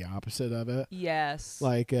says like the opposite of it. Yes.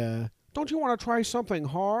 Like don't you want to try something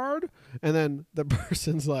hard? And then the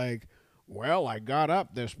person's like, well, I got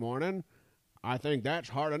up this morning. I think that's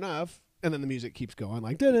hard enough. And then the music keeps going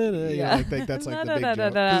like, da-da-da. Yeah. Like that's like the big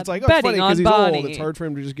joke. 'Cause it's like, oh, it's Betting funny on because he's Bonnie. old. It's hard for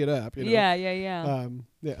him to just get up. You know? Yeah.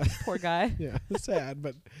 Yeah. Poor guy. Yeah. It's sad,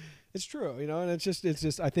 but it's true, you know, and it's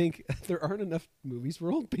just I think there aren't enough movies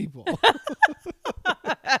for old people.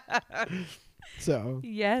 So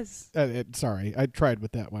Yes. sorry, I tried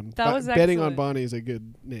with that one. That was Betting on excellent. Bonnie is a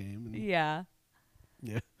good name. And Yeah.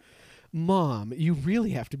 yeah. Mom, you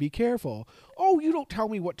really have to be careful. Oh, you don't tell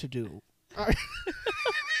me what to do.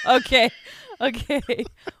 Okay.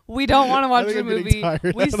 We don't want to watch think the I'm getting movie.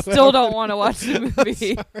 tired We out of still that don't want to watch the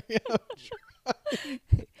movie.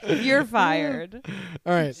 Sorry. You're fired.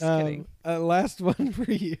 All right. Just kidding. Last one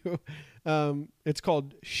for you. It's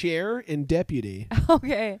called Cher and Deputy.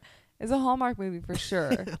 Okay. It's a Hallmark movie for sure.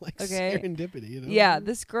 Like Okay. serendipity, you know? Yeah,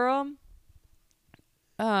 this girl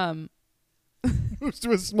moves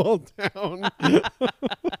to a small town.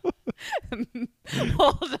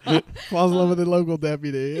 hold on. Falls in love with the local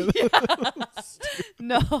deputy.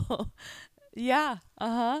 No. Yeah.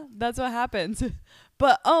 That's what happens.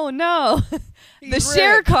 But oh no. The He's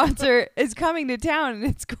Cher rich. concert is coming to town and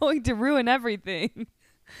it's going to ruin everything.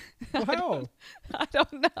 Wow. I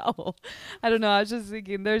don't know. I was just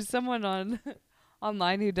thinking there's someone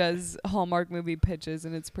online who does Hallmark movie pitches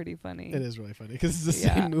and it's pretty funny. It is really funny because it's the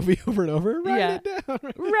Yeah. same movie over and over. Write Yeah. it down.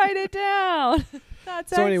 Write it down.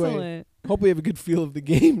 That's So excellent. anyway, hope we have a good feel of the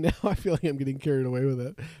game now. I feel like I'm getting carried away with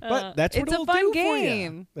it. But that's what it's it'll a fun do for you.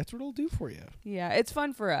 game. That's what it'll do for you. Yeah, it's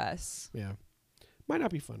fun for us. Yeah. Might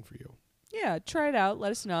not be fun for you. Yeah, try it out.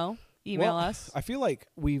 Let us know. Email Well, us. I feel like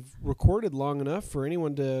we've recorded long enough for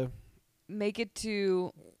anyone to Make it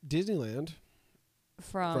to Disneyland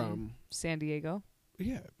from San Diego.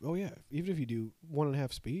 Yeah. Oh, yeah. Even if you do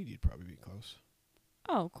 1.5 speed, you'd probably be close.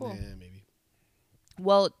 Oh, cool. Yeah, maybe.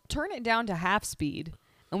 Well, turn it down to half speed,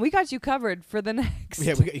 and we got you covered for the next.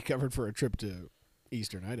 Yeah, we got you covered for a trip to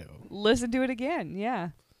Eastern Idaho. Listen to it again. Yeah.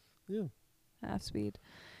 Yeah. Half speed.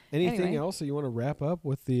 Anything Anyway. else that you want to wrap up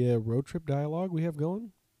with the road trip dialogue we have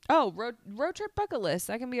going? Oh, road trip bucket list.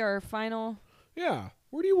 That can be our final. Yeah.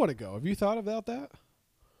 Where do you want to go? Have you thought about that?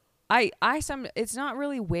 It's not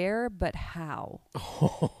really where, but how.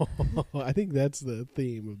 I think that's the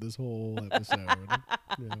theme of this whole episode.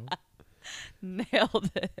 You know.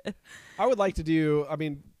 Nailed it. I would like to do,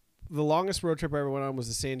 the longest road trip I ever went on was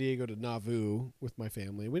the San Diego to Nauvoo with my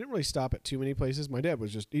family. We didn't really stop at too many places. My dad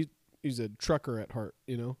was he's a trucker at heart,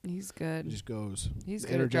 you know. He's good. He just goes. He's The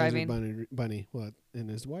good at Energizer driving. bunny. Well, and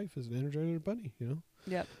his wife is an Energizer bunny, you know.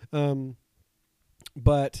 Yep.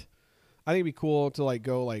 But I think it'd be cool to like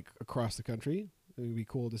go like across the country. It'd be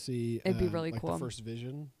cool to see. It'd be really like cool. the First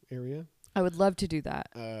Vision area I would love to do that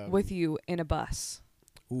with you in a bus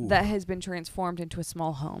that has been transformed into a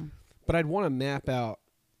small home. But I'd want to map out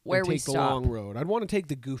Where and we take the stop. long road. I'd want to take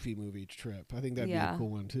the Goofy movie trip. I think that'd be Yeah. a cool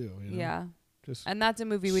one too. You know? Yeah. Just And that's a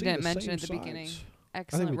movie we see didn't the mention same at the beginning. sights.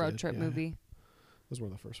 Excellent we road did, trip yeah. movie. That was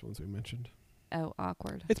one of the first ones we mentioned. Oh,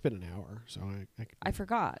 awkward. It's been an hour, so I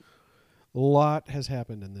forgot. a lot has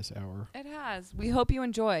happened in this hour. It has. We hope you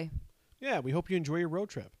enjoy. Yeah, we hope you enjoy your road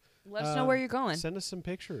trip. Let us know where you're going. Send us some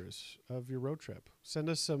pictures of your road trip. Send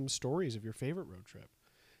us some stories of your favorite road trip.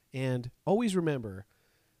 And always remember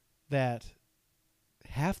that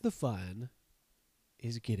half the fun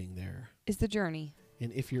is getting there. Is the journey.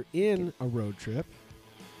 And if you're in a road trip,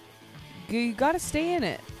 You got to stay in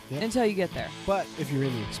it Yep. until you get there. but if you're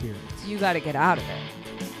in the experience, You got to get out of it.